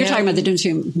 But you're talking about the difference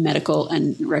between medical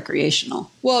and recreational.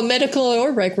 Well, medical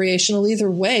or recreational, either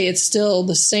way, it's still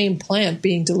the same plant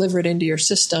being delivered into your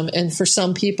system. And for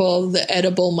some people, the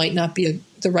edible might not be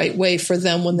the right way for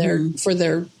them when they're for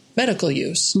their medical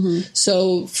use.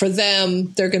 So for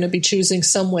them, they're going to be choosing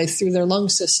some way through their lung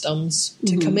systems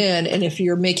to come in. And if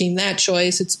you're making that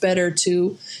choice, it's better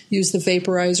to use the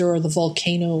vaporizer or the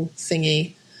volcano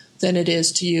thingy than it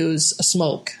is to use a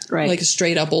smoke, like a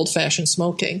straight up old fashioned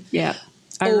smoking. Yeah.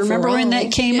 I remember when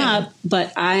that came up,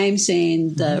 but I'm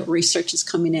saying the research is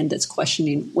coming in that's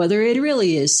questioning whether it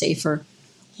really is safer,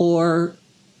 or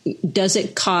does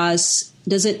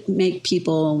it make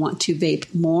people want to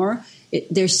vape more?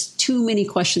 There's too many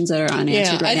questions that are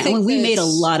unanswered right now. And we made a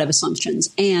lot of assumptions,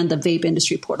 and the vape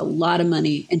industry poured a lot of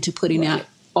money into putting out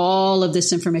all of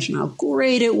this information, how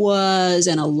great it was,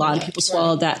 and a lot of people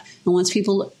swallowed that. And once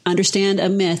people understand a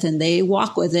myth and they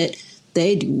walk with it,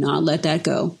 they do not let that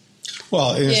go.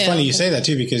 Well, it's funny you say that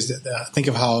too, because think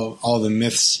of how all the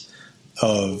myths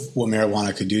of what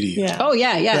marijuana could do to you. Yeah. Oh,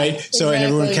 yeah. Right? So, and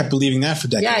everyone kept believing that for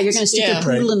decades. Yeah, you're going to stick your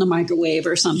poodle in the microwave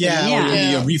or something.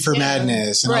 Or reefer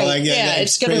madness and all that.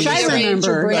 It's going to change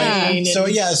your brain. So,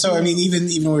 so I mean, even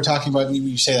when we're talking about,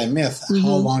 you say that myth,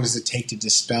 how long does it take to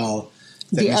dispel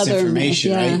that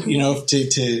misinformation, right? You know,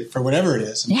 to for whatever it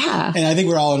is. Yeah. And I think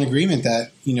we're all in agreement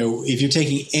that, you know, if you're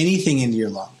taking anything into your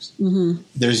lungs,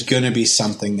 there's going to be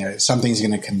something there. Something's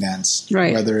going to condense,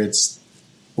 whether it's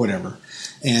whatever.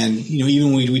 And, you know,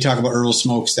 even when we talk about herbal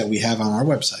smokes that we have on our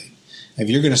website, if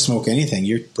you're going to smoke anything,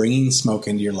 you're bringing smoke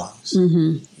into your lungs,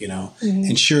 you know,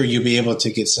 and sure, you'll be able to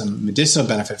get some medicinal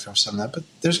benefit from some of that, but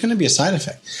there's going to be a side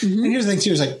effect. And here's the thing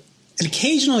too, is like an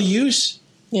occasional use.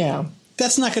 Yeah.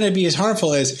 That's not going to be as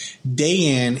harmful as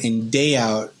day in and day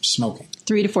out smoking.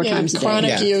 3 to 4 times a day.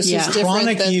 Chronic use is different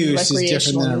chronic than use is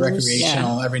recreational. Different than a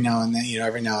recreational every now and then, you know,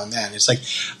 every now and then. It's like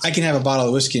I can have a bottle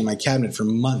of whiskey in my cabinet for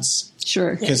months.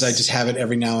 Sure. Because I just have it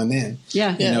every now and then.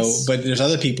 Yeah. You know, but there's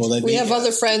other people that we have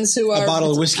other friends who are a bottle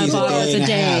of whiskey is a day and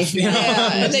a half. You know?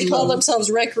 And they call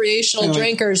themselves recreational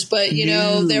drinkers, but you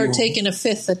know, they're taking a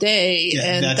fifth a day,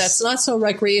 and that's not so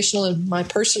recreational in my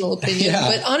personal opinion.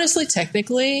 But honestly,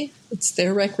 technically, it's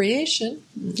their recreation.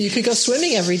 You could go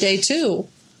swimming every day too.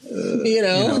 You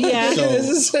know?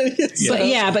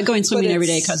 But going swimming every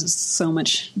day causes so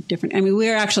much different. I mean,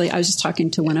 I was just talking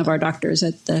to one of our doctors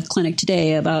at the clinic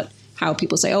today about how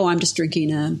people say, oh, I'm just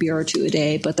drinking a beer or two a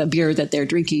day, but the beer that they're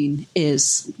drinking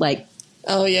is like,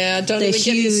 don't even get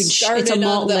me started. It's a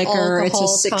malt liquor.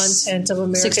 It's a content of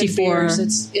American 64.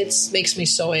 beers. It makes me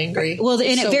so angry. Well,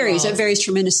 and it varies. It varies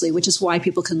tremendously, which is why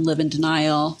people can live in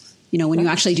denial. You know, when you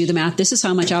actually do the math, this is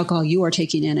how much alcohol you are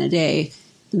taking in a day.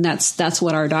 And that's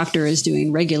what our doctor is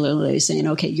doing regularly, saying,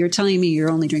 okay, you're telling me you're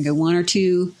only drinking 1 or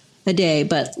 2 a day,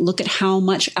 but look at how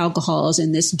much alcohol is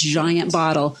in this giant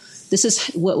bottle. This is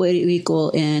what would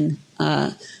equal in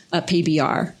a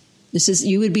PBR. This is,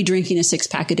 you would be drinking a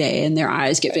 6-pack a day, and their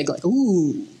eyes get big, like,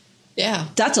 ooh, yeah,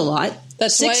 that's a lot.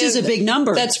 That's 6 is a big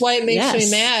number. That's why it makes me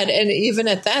mad. And even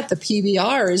at that, the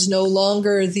PBR is no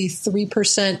longer the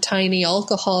 3% tiny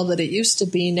alcohol that it used to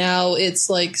be. Now it's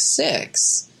like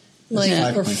 6, like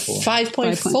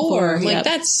 5.4. Like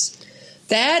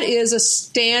that is a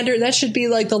standard. That should be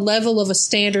like the level of a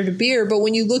standard beer. But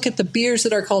when you look at the beers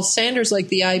that are called standards, like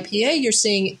the IPA, you're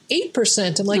seeing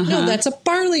 8%. I'm like, no, that's a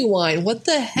barley wine. What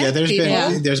the heck?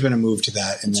 Yeah, there's been a move to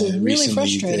that in really recently.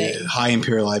 frustrating. The high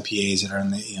imperial IPAs that are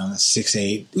in the the 6,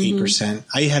 8%.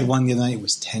 I had one the other night. It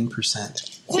was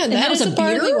 10%. Yeah, and that was a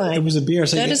barley wine. It was a beer.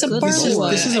 So that is a barley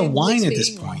wine. This is a wine at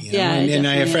this point. Yeah, and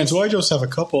I have friends. Well, I just have a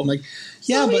couple. I'm like,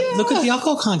 look at the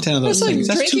alcohol content of those things.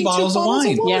 That's 2 bottles of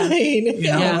wine. Well,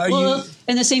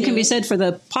 and the same can be said for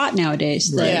the pot nowadays.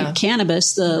 The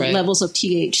cannabis, the levels of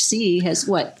THC has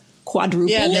quadrupled.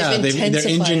 Yeah, they've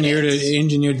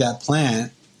engineered that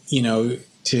plant,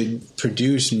 to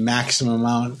produce maximum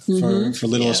amount for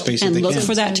little space that they and can. look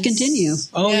for that to continue.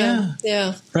 Oh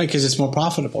yeah, right, because it's more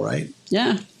profitable, right?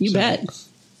 Yeah, you bet.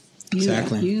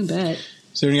 Exactly. You bet.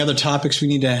 Is there any other topics we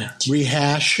need to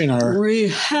rehash in our?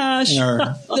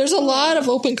 There's a lot of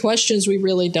open questions we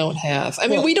really don't have. I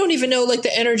mean, we don't even know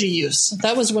the energy use.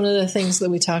 That was one of the things that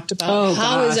we talked about.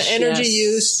 How is energy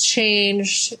use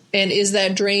changed, and is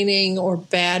that draining or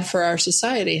bad for our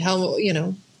society? How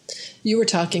you were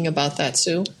talking about that,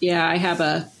 Sue. Yeah, I have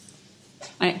a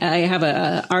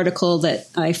article that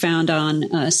I found on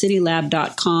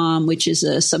citylab.com, which is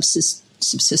a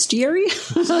subsidiary.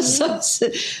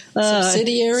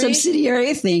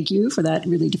 Subsidiary. Thank you for that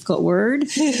really difficult word.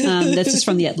 This is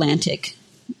from The Atlantic.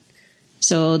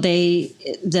 So the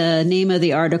name of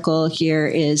the article here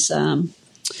is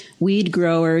 "Weed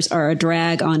Growers Are a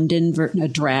Drag on Denver."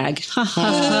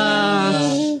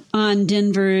 On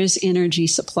Denver's energy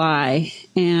supply,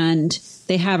 and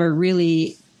they have a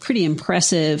really pretty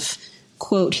impressive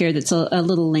quote here that's a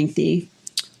little lengthy.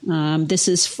 This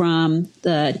is from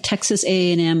the Texas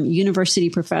A&M University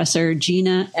professor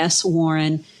Gina S.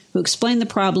 Warren, who explained the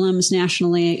problems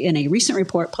nationally in a recent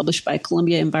report published by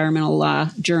Columbia Environmental Law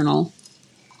Journal.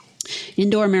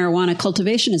 Indoor marijuana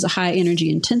cultivation is a high energy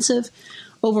intensive.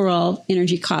 Overall,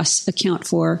 energy costs account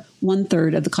for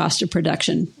 1/3 of the cost of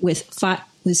production. With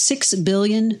 $6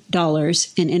 billion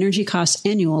in energy costs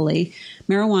annually,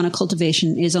 marijuana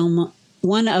cultivation is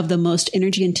one of the most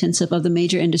energy intensive of the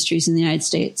major industries in the United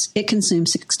States. It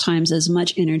consumes 6 times as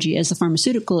much energy as the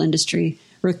pharmaceutical industry,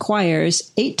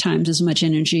 requires 8 times as much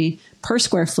energy per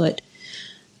square foot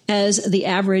as the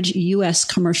average U.S.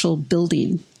 commercial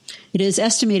building. It is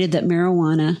estimated that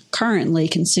marijuana currently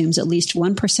consumes at least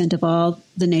 1% of all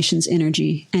the nation's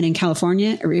energy, and in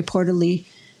California,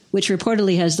 which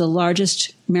reportedly has the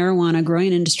largest marijuana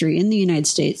growing industry in the United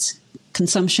States,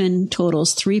 consumption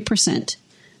totals 3%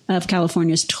 of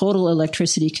California's total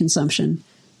electricity consumption.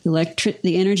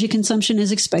 The energy consumption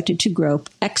is expected to grow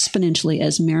exponentially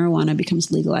as marijuana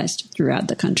becomes legalized throughout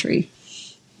the country.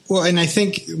 Well, and I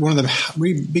think one of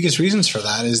the biggest reasons for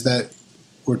that is that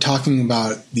we're talking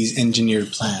about these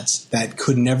engineered plants that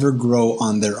could never grow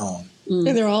on their own. And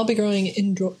they'll all be growing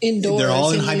indoors. They're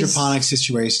all in hydroponic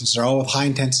situations. They're all with high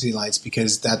intensity lights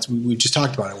because we just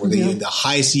talked about it. Where the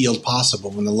highest yield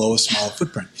possible and the lowest small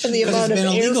footprint. And the amount of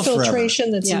air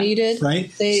filtration that's needed. Right.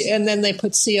 And then they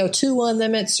put CO2 on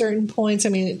them at certain points. I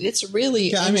mean, it's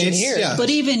really engineered. But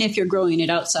even if you're growing it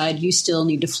outside, you still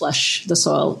need to flush the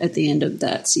soil at the end of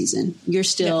that season. You're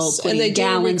still putting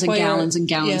gallons and gallons and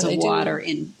gallons of water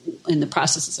in the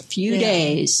process. It's a few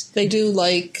days. They do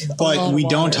But we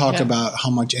don't talk about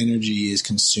how much energy is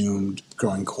consumed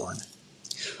growing corn.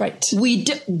 Right. We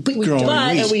do, but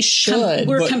we should.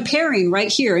 We're comparing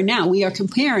right here and now. We are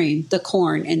comparing the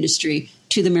corn industry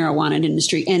to the marijuana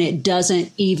industry, and it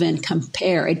doesn't even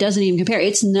compare.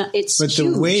 It's not. It's but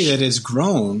huge. The way that it's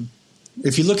grown,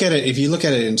 if you look at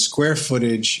it in square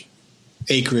footage,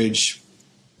 acreage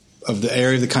of the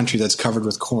area of the country that's covered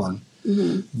with corn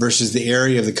versus the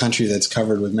area of the country that's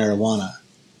covered with marijuana,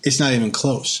 it's not even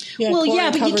close. But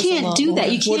you can't do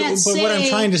that. You can't But what I'm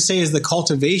trying to say is the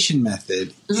cultivation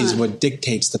method is what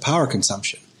dictates the power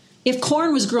consumption. If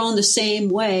corn was grown the same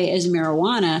way as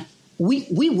marijuana, we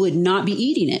would not be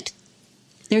eating it.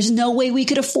 There's no way we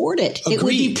could afford it. Agreed. It would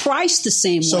be priced the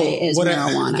same way as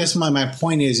marijuana. I guess my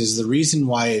point is the reason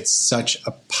why it's such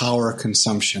a power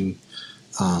consumption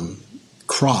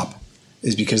crop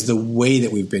is because the way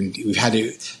that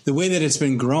the way that it's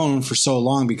been grown for so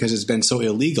long, because it's been so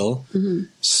illegal,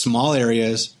 small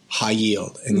areas, high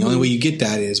yield. And the only way you get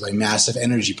that is by massive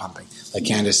energy pumping. Like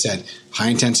Candace said, high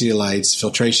intensity lights,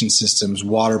 filtration systems,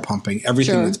 water pumping,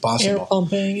 everything that's possible. Air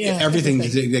pumping, everything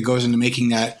that goes into making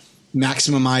that,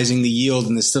 maximizing the yield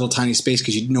in this little tiny space,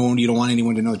 because you don't want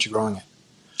anyone to know that you're growing it.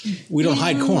 We don't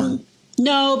hide corn.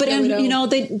 No, but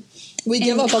we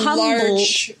give up a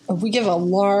large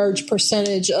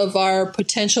percentage of our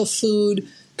potential food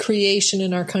creation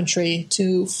in our country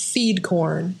to feed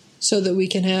corn so that we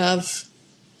can have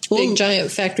big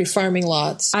giant factory farming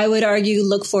lots. I would argue,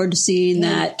 look forward to seeing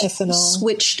that ethanol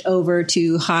switched over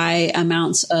to high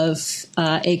amounts of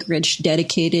acreage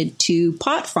dedicated to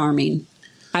pot farming.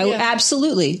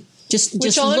 Absolutely. Just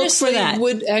look for that.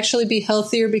 Would actually be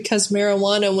healthier, because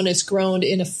marijuana, when it's grown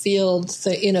in a field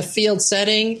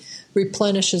setting,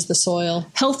 replenishes the soil.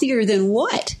 Healthier than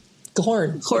what?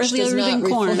 Corn. Healthier than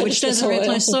corn, which doesn't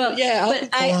replenish the soil. Yeah,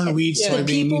 but corn, wheat, soybean, the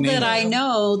people that I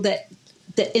know that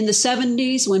in the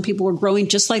 70s, when people were growing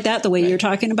just like that, the way you're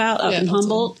talking about up in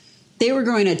Humboldt, they were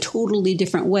growing a totally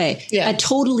different way, a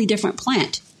totally different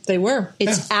plant. They were.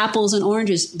 It's apples and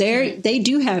oranges. They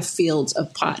do have fields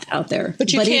of pot out there,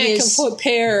 but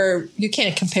you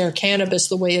can't compare cannabis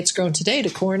the way it's grown today to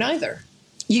corn either.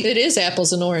 It is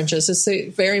apples and oranges. It's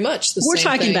very much the same. We're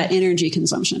talking about energy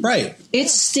consumption, right?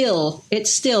 It's still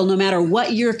no matter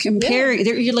what you're comparing.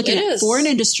 You're looking at foreign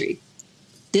industry.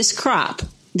 This crop.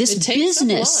 This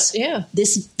business,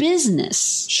 this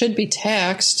business should be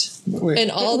taxed.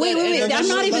 Wait, I'm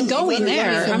not even going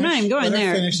there. I'm not even going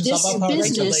there. This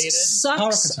business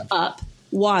sucks up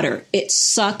water. It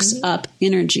sucks up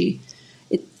energy.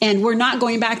 And we're not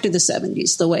going back to the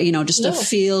 70s, the way, just a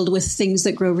field with things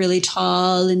that grow really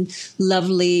tall and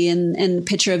lovely, and the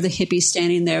picture of the hippie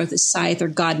standing there with his scythe, or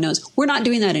God knows. We're not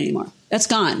doing that anymore. That's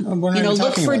gone.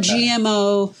 Look for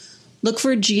GMO. Look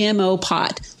for GMO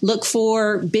pot. Look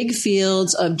for big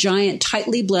fields of giant,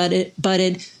 tightly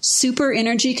budded, super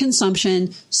energy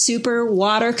consumption, super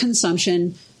water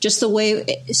consumption, just the way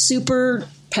super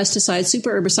pesticides,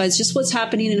 super herbicides, just what's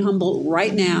happening in Humboldt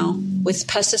right now with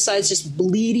pesticides just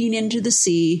bleeding into the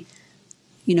sea.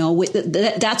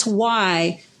 That's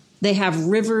why they have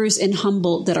rivers in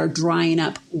Humboldt that are drying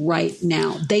up right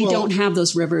now. They don't have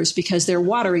those rivers because they're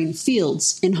watering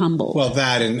fields in Humboldt. Well,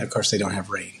 that, and of course they don't have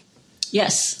rain.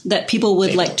 Yes, that people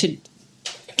would like to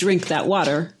drink that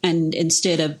water, and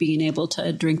instead of being able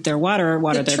to drink their water or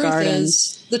water their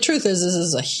gardens. The truth is, this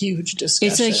is a huge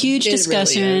discussion. It's a huge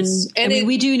discussion. Really,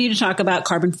 we do need to talk about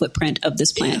carbon footprint of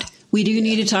this plant. We do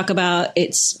need to talk about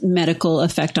its medical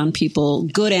effect on people,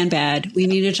 good and bad. We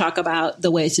need to talk about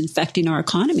the way it's infecting our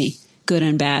economy, good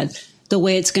and bad, the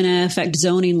way it's going to affect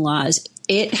zoning laws.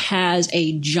 It has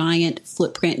a giant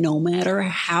footprint no matter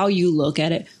how you look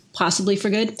at it. Possibly for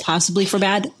good, possibly for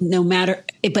bad, no matter.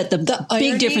 But the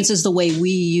big difference is the way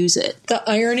we use it. The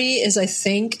irony is, I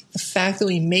think, the fact that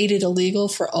we made it illegal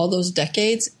for all those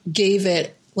decades gave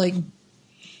it,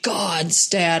 God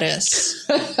status.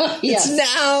 It's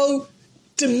now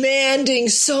demanding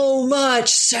so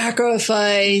much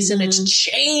sacrifice, and it's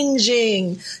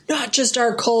changing not just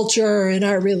our culture and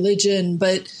our religion,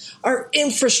 but our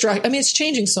infrastructure. I mean, it's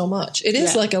changing so much. It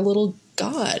is like a little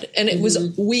God, and it was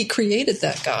we created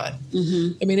that God.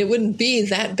 I mean, it wouldn't be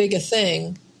that big a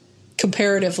thing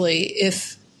comparatively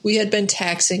if we had been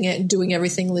taxing it and doing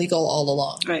everything legal all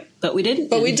along. Right, but we didn't.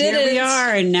 But we did. Here we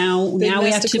are, and now we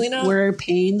have to. We're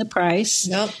paying the price.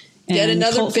 Yep. Yet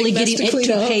another hopefully big mess getting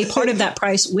to it to pay part of that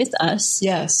price with us.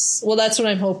 Yes. Well, that's what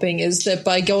I'm hoping, is that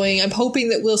I'm hoping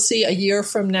that we'll see a year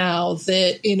from now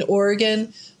that in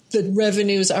Oregon, the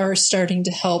revenues are starting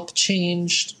to help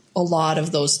change a lot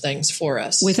of those things for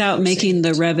us. Without making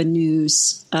the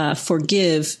revenues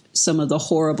forgive some of the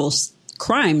horrible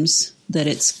crimes that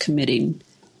it's committing.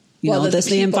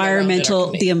 The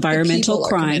environmental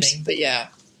crimes. But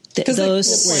because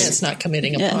the plant's not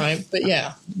committing a crime. But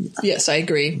yes, I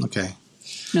agree. Okay.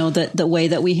 No, the way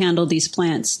that we handle these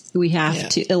plants, we have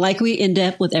to, like we end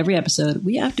up with every episode,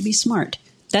 we have to be smart.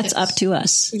 That's up to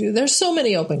us. There's so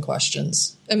many open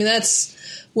questions. I mean, that's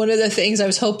one of the things I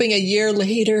was hoping a year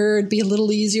later it'd be a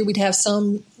little easier. We'd have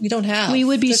some. We don't have. We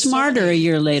would be smarter a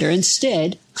year later.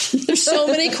 Instead, there's so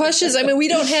many questions. I mean, we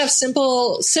don't have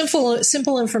simple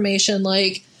information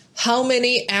like how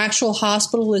many actual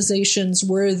hospitalizations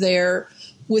were there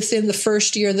within the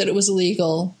first year that it was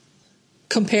legal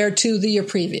compared to the year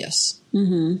previous.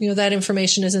 That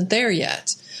information isn't there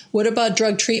yet. What about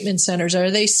drug treatment centers?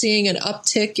 Are they seeing an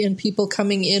uptick in people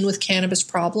coming in with cannabis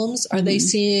problems? Are they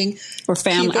seeing or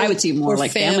family? I would see more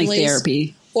like family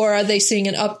therapy. Or are they seeing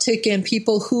an uptick in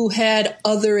people who had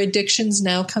other addictions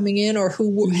now coming in, or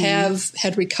who had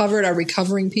recovered, are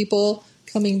recovering people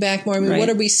coming back more? I mean, what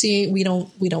are we seeing? We don't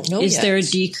know Is yet. there a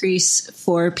decrease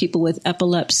for people with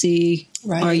epilepsy?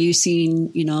 Right. Are you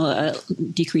seeing, a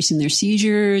decrease in their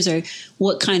seizures, or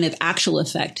what kind of actual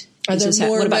effect? Are there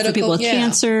more what about for people with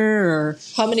cancer? Or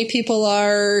how many people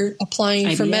are applying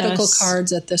IBS? for medical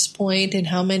cards at this point, and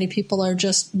how many people are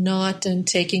just not and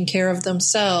taking care of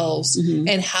themselves?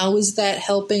 And how is that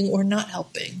helping or not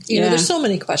helping? You know, there's so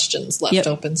many questions left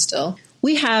open still.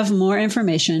 We have more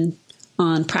information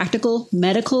on practical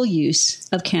medical use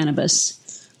of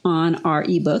cannabis on our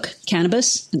ebook,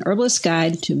 Cannabis, an Herbalist's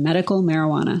Guide to Medical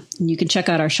Marijuana. And you can check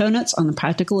out our show notes on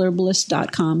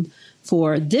thepracticalherbalist.com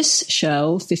for this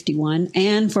show, 51,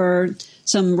 and for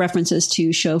some references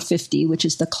to show 50, which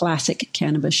is the classic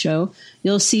cannabis show.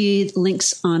 You'll see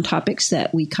links on topics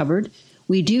that we covered.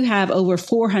 We do have over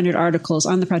 400 articles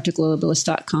on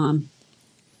thepracticalherbalist.com,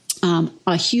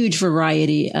 a huge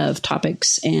variety of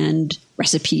topics and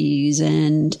recipes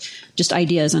and just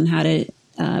ideas on how to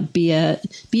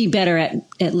be better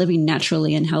at living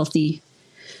naturally and healthy.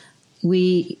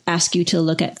 We ask you to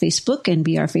look at Facebook and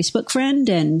be our Facebook friend,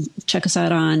 and check us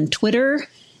out on Twitter,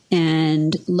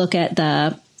 and look at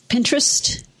the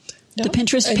Pinterest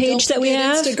page that we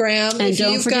have. Instagram. And if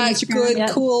you've got Instagram, good,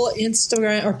 cool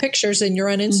Instagram or pictures and you're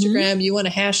on Instagram, you want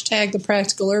to hashtag The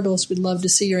Practical Herbalist, we'd love to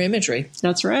see your imagery.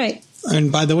 That's right.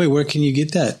 And by the way, where can you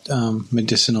get that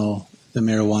the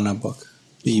marijuana book?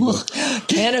 The ebook.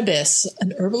 Cannabis,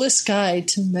 an Herbalist's Guide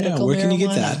to Medical Marijuana. Where can you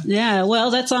get that? Yeah, well,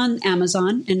 that's on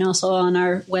Amazon and also on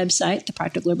our website,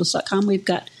 thepracticalherbalist.com. We've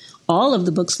got all of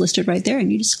the books listed right there,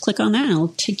 and you just click on that, and it'll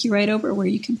take you right over where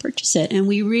you can purchase it. And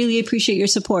we really appreciate your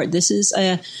support. This is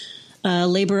a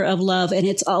labor of love, and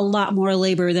it's a lot more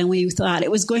labor than we thought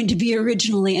it was going to be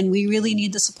originally, and we really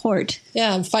need the support.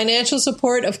 Yeah, financial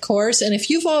support, of course. And if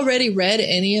you've already read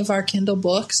any of our Kindle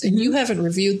books and you haven't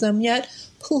reviewed them yet,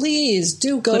 please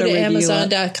do go to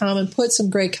Amazon.com and put some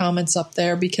great comments up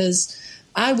there, because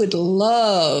I would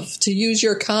love to use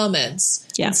your comments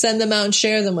and send them out and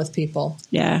share them with people.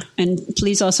 Yeah. And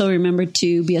please also remember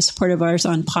to be a supporter of ours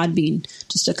on Podbean.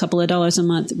 Just a couple of dollars a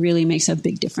month really makes a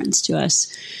big difference to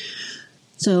us.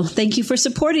 So thank you for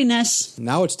supporting us.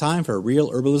 Now it's time for a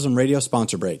Real Herbalism Radio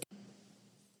sponsor break.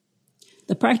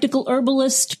 The Practical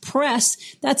Herbalist Press,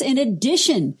 that's in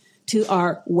addition to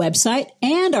our website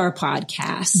and our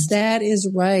podcast. That is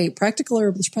right. Practical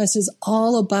Herbalist Press is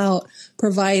all about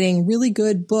providing really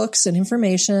good books and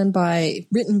information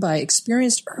written by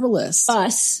experienced herbalists.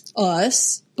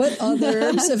 Us, but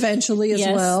others eventually as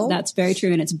well. That's very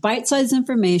true. And it's bite-sized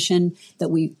information that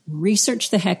we research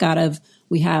the heck out of.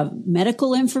 We have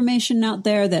medical information out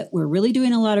there that we're really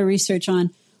doing a lot of research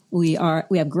on. We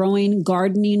have growing,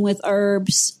 gardening with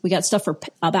herbs. We got stuff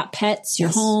about pets, your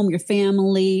home, your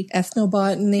family.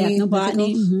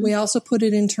 Ethnobotany. Mm-hmm. We also put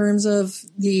it in terms of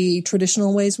the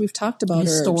traditional ways we've talked about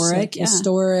historic, herbs.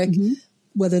 Historic,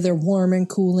 whether they're warm and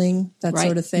cooling, that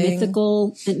sort of thing.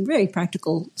 Mythical and very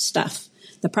practical stuff.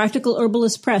 The Practical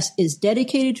Herbalist Press is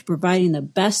dedicated to providing the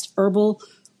best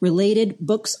herbal-related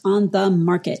books on the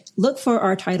market. Look for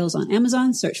our titles on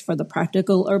Amazon, search for the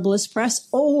Practical Herbalist Press,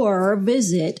 or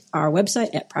visit our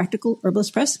website at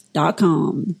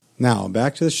practicalherbalistpress.com. Now,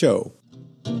 back to the show.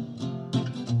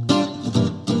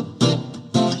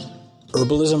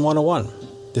 Herbalism 101.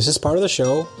 This is part of the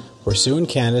show where Sue and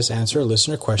Candace answer a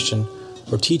listener question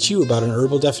or teach you about an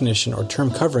herbal definition or term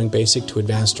covering basic to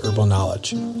advanced herbal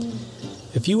knowledge.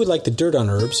 If you would like the dirt on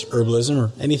herbs, herbalism,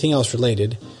 or anything else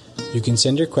related, you can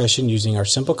send your question using our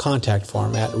simple contact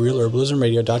form at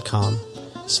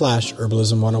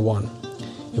realherbalismradio.com/herbalism101.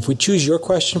 If we choose your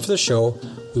question for the show,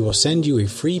 we will send you a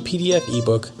free PDF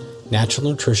ebook,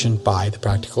 Natural Nutrition by The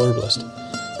Practical Herbalist,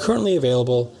 currently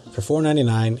available for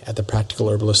 $4.99 at the Practical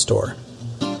Herbalist store.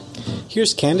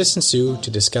 Here's Candace and Sue to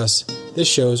discuss this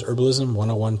show's Herbalism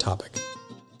 101 topic.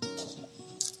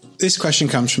 This question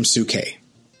comes from Sue K.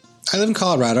 I live in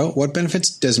Colorado. What benefits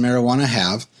does marijuana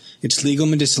have? It's legal,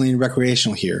 medicinally, and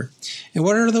recreational here. And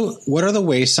what are the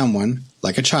ways someone,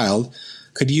 like a child,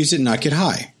 could use it and not get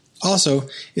high? Also,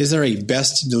 is there a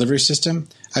best delivery system?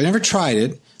 I've never tried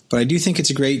it, but I do think it's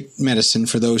a great medicine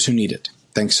for those who need it.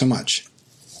 Thanks so much.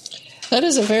 That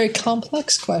is a very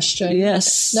complex question.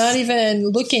 Yes. Not even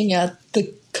looking at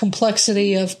the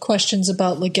complexity of questions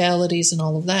about legalities and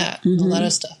all of that. All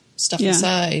that stuff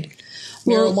aside.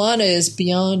 Marijuana is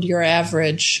beyond your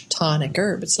average tonic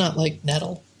herb. It's not like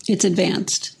nettle. It's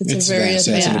advanced. It's a very advanced.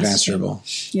 It's an advanced herbal.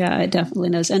 Yeah, it definitely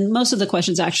does. And most of the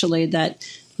questions actually that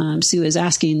Sue is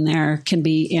asking there can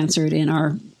be answered in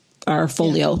our our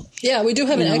folio. Yeah, we do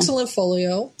have an excellent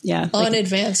folio on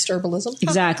advanced herbalism.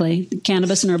 Exactly.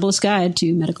 Cannabis and Herbalist Guide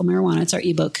to Medical Marijuana. It's our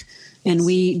ebook. And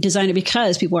we designed it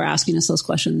because people are asking us those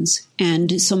questions.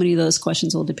 And so many of those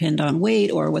questions will depend on weight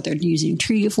or what they're using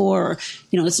treat for. Or,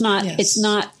 it's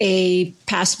not a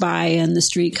pass by in the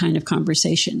street kind of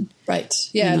conversation. Right.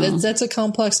 Yeah, that's a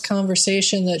complex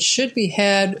conversation that should be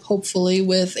had, hopefully,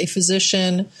 with a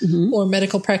physician or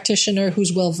medical practitioner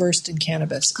who's well-versed in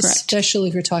cannabis. Correct. Especially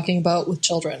if you're talking about with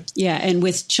children. Yeah, and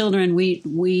with children, we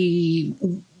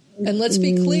and let's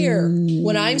be clear,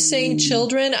 when I'm saying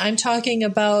children, I'm talking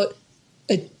about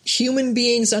human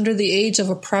beings under the age of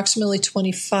approximately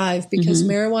 25, because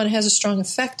marijuana has a strong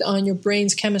effect on your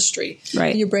brain's chemistry.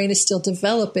 Right. And your brain is still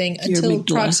developing until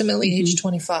approximately age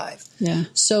 25. Yeah.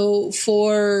 So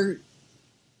for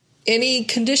any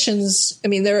conditions, I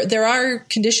mean, there are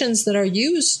conditions that are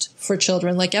used for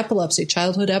children, like epilepsy,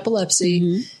 childhood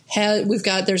epilepsy.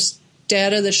 There's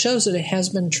data that shows that it has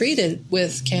been treated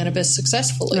with cannabis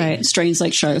successfully. Right. Strains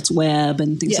like Charlotte's Web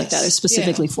and things like that are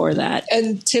specifically for that.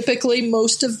 And typically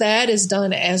most of that is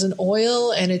done as an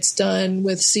oil, and it's done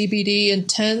with CBD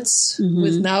intense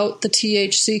without the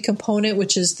THC component,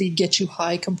 which is the get you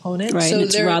high component. Right. So and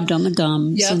it's rubbed on the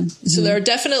gums. Yeah. So there are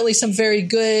definitely some very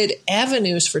good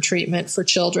avenues for treatment for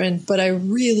children, but I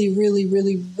really, really,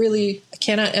 really, really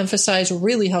cannot emphasize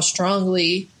really how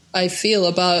strongly I feel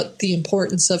about the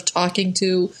importance of talking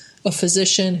to a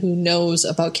physician who knows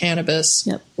about cannabis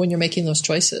when you're making those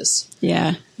choices.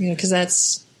 Yeah.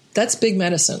 Because that's big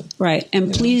medicine. Right.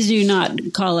 And please do not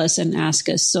call us and ask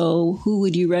us, so who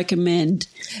would you recommend?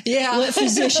 Yeah. What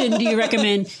physician do you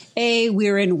recommend?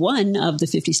 We're in one of the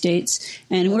 50 states,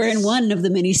 and we're in one of the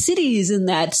many cities in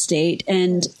that state.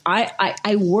 And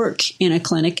I work in a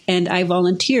clinic, and I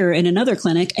volunteer in another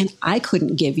clinic, and I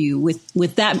couldn't give you,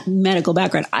 with that medical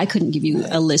background, I couldn't give you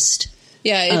a list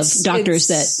of doctors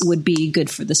that would be good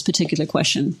for this particular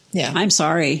question. Yeah. I'm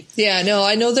sorry. Yeah, no,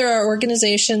 I know there are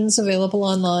organizations available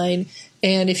online,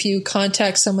 and if you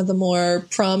contact some of the more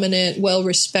prominent,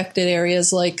 well-respected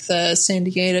areas like the San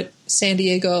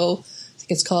Diego, I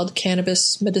think it's called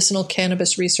Medicinal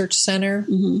Cannabis Research Center.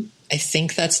 I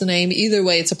think that's the name. Either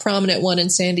way, it's a prominent one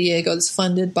in San Diego that's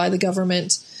funded by the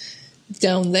government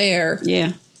down there.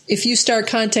 Yeah. If you start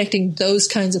contacting those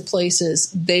kinds of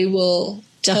places, they will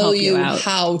tell you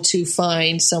how to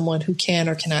find someone who can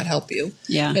or cannot help you,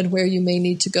 and where you may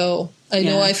need to go. I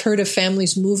know I've heard of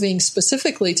families moving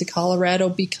specifically to Colorado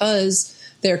because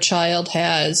their child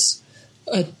has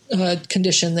a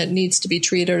condition that needs to be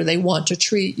treated, or they want to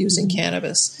treat using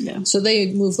cannabis. Yeah. So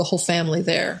they move the whole family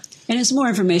there. And as more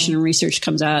information and research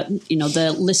comes out,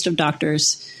 the list of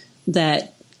doctors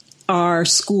that are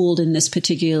schooled in this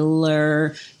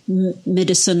particular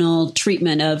medicinal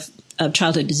treatment of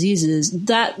childhood diseases,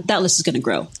 that list is going to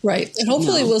grow. Right. And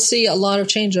hopefully we'll see a lot of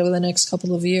change over the next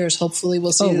couple of years. Hopefully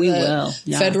we'll see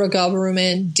federal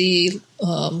government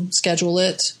schedule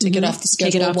it, take it off the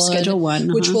Schedule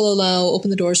 1, which will open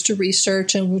the doors to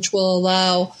research, and which will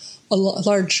allow a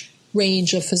large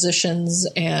range of physicians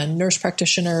and nurse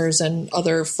practitioners and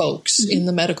other folks in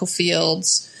the medical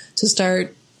fields to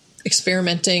start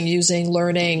experimenting,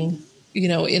 learning,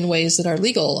 in ways that are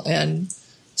legal and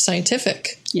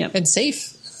scientific and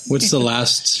safe. What's the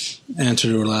last answer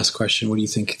to our last question? What do you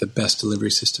think the best delivery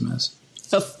system is?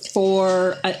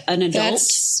 For an adult?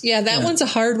 That one's a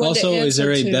hard one to answer. Also, is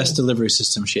there a best delivery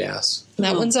system, she asks?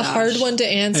 That one's a hard one to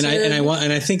answer.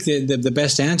 And I think the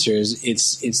best answer is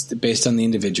it's based on the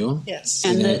individual. Yes.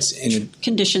 And the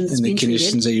conditions and the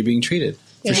conditions that you're being treated.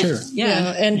 For sure.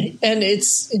 Yeah. And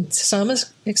it's, to some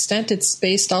extent, it's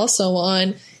based also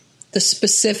on the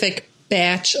specific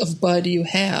batch of bud you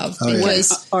have,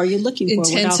 because are you looking for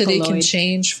intensity can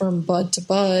change from bud to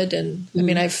bud. And I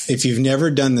mean, if you've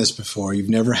never done this before, you've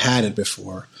never had it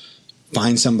before,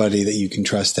 find somebody that you can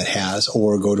trust that has,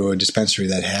 or go to a dispensary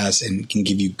that has and can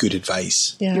give you good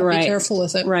advice. Yeah, You're be careful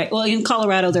with it. Right. Well, in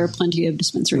Colorado, there are plenty of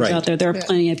dispensaries out there. There are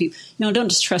plenty of people. Don't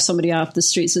just trust somebody off the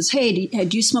street that says, "Hey,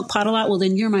 do you smoke pot a lot?" Well,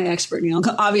 then you're my expert.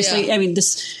 Obviously, I mean,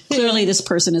 this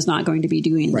person is not going to be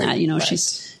doing that.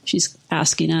 She's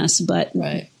asking us, but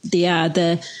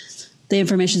the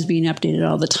information is being updated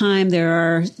all the time.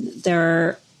 There's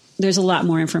a lot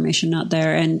more information out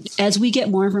there, and as we get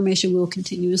more information, we'll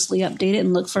continuously update it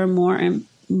and look for more and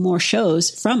more shows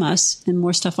from us and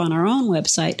more stuff on our own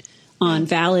website on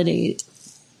valid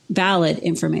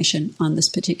information on this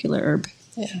particular herb.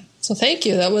 Yeah. So thank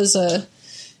you. That was a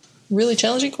really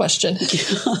challenging question.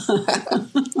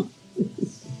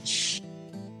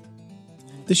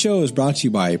 The show is brought to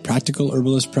you by Practical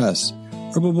Herbalist Press,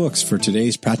 herbal books for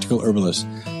today's practical herbalist.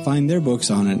 Find their books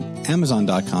on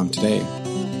Amazon.com today.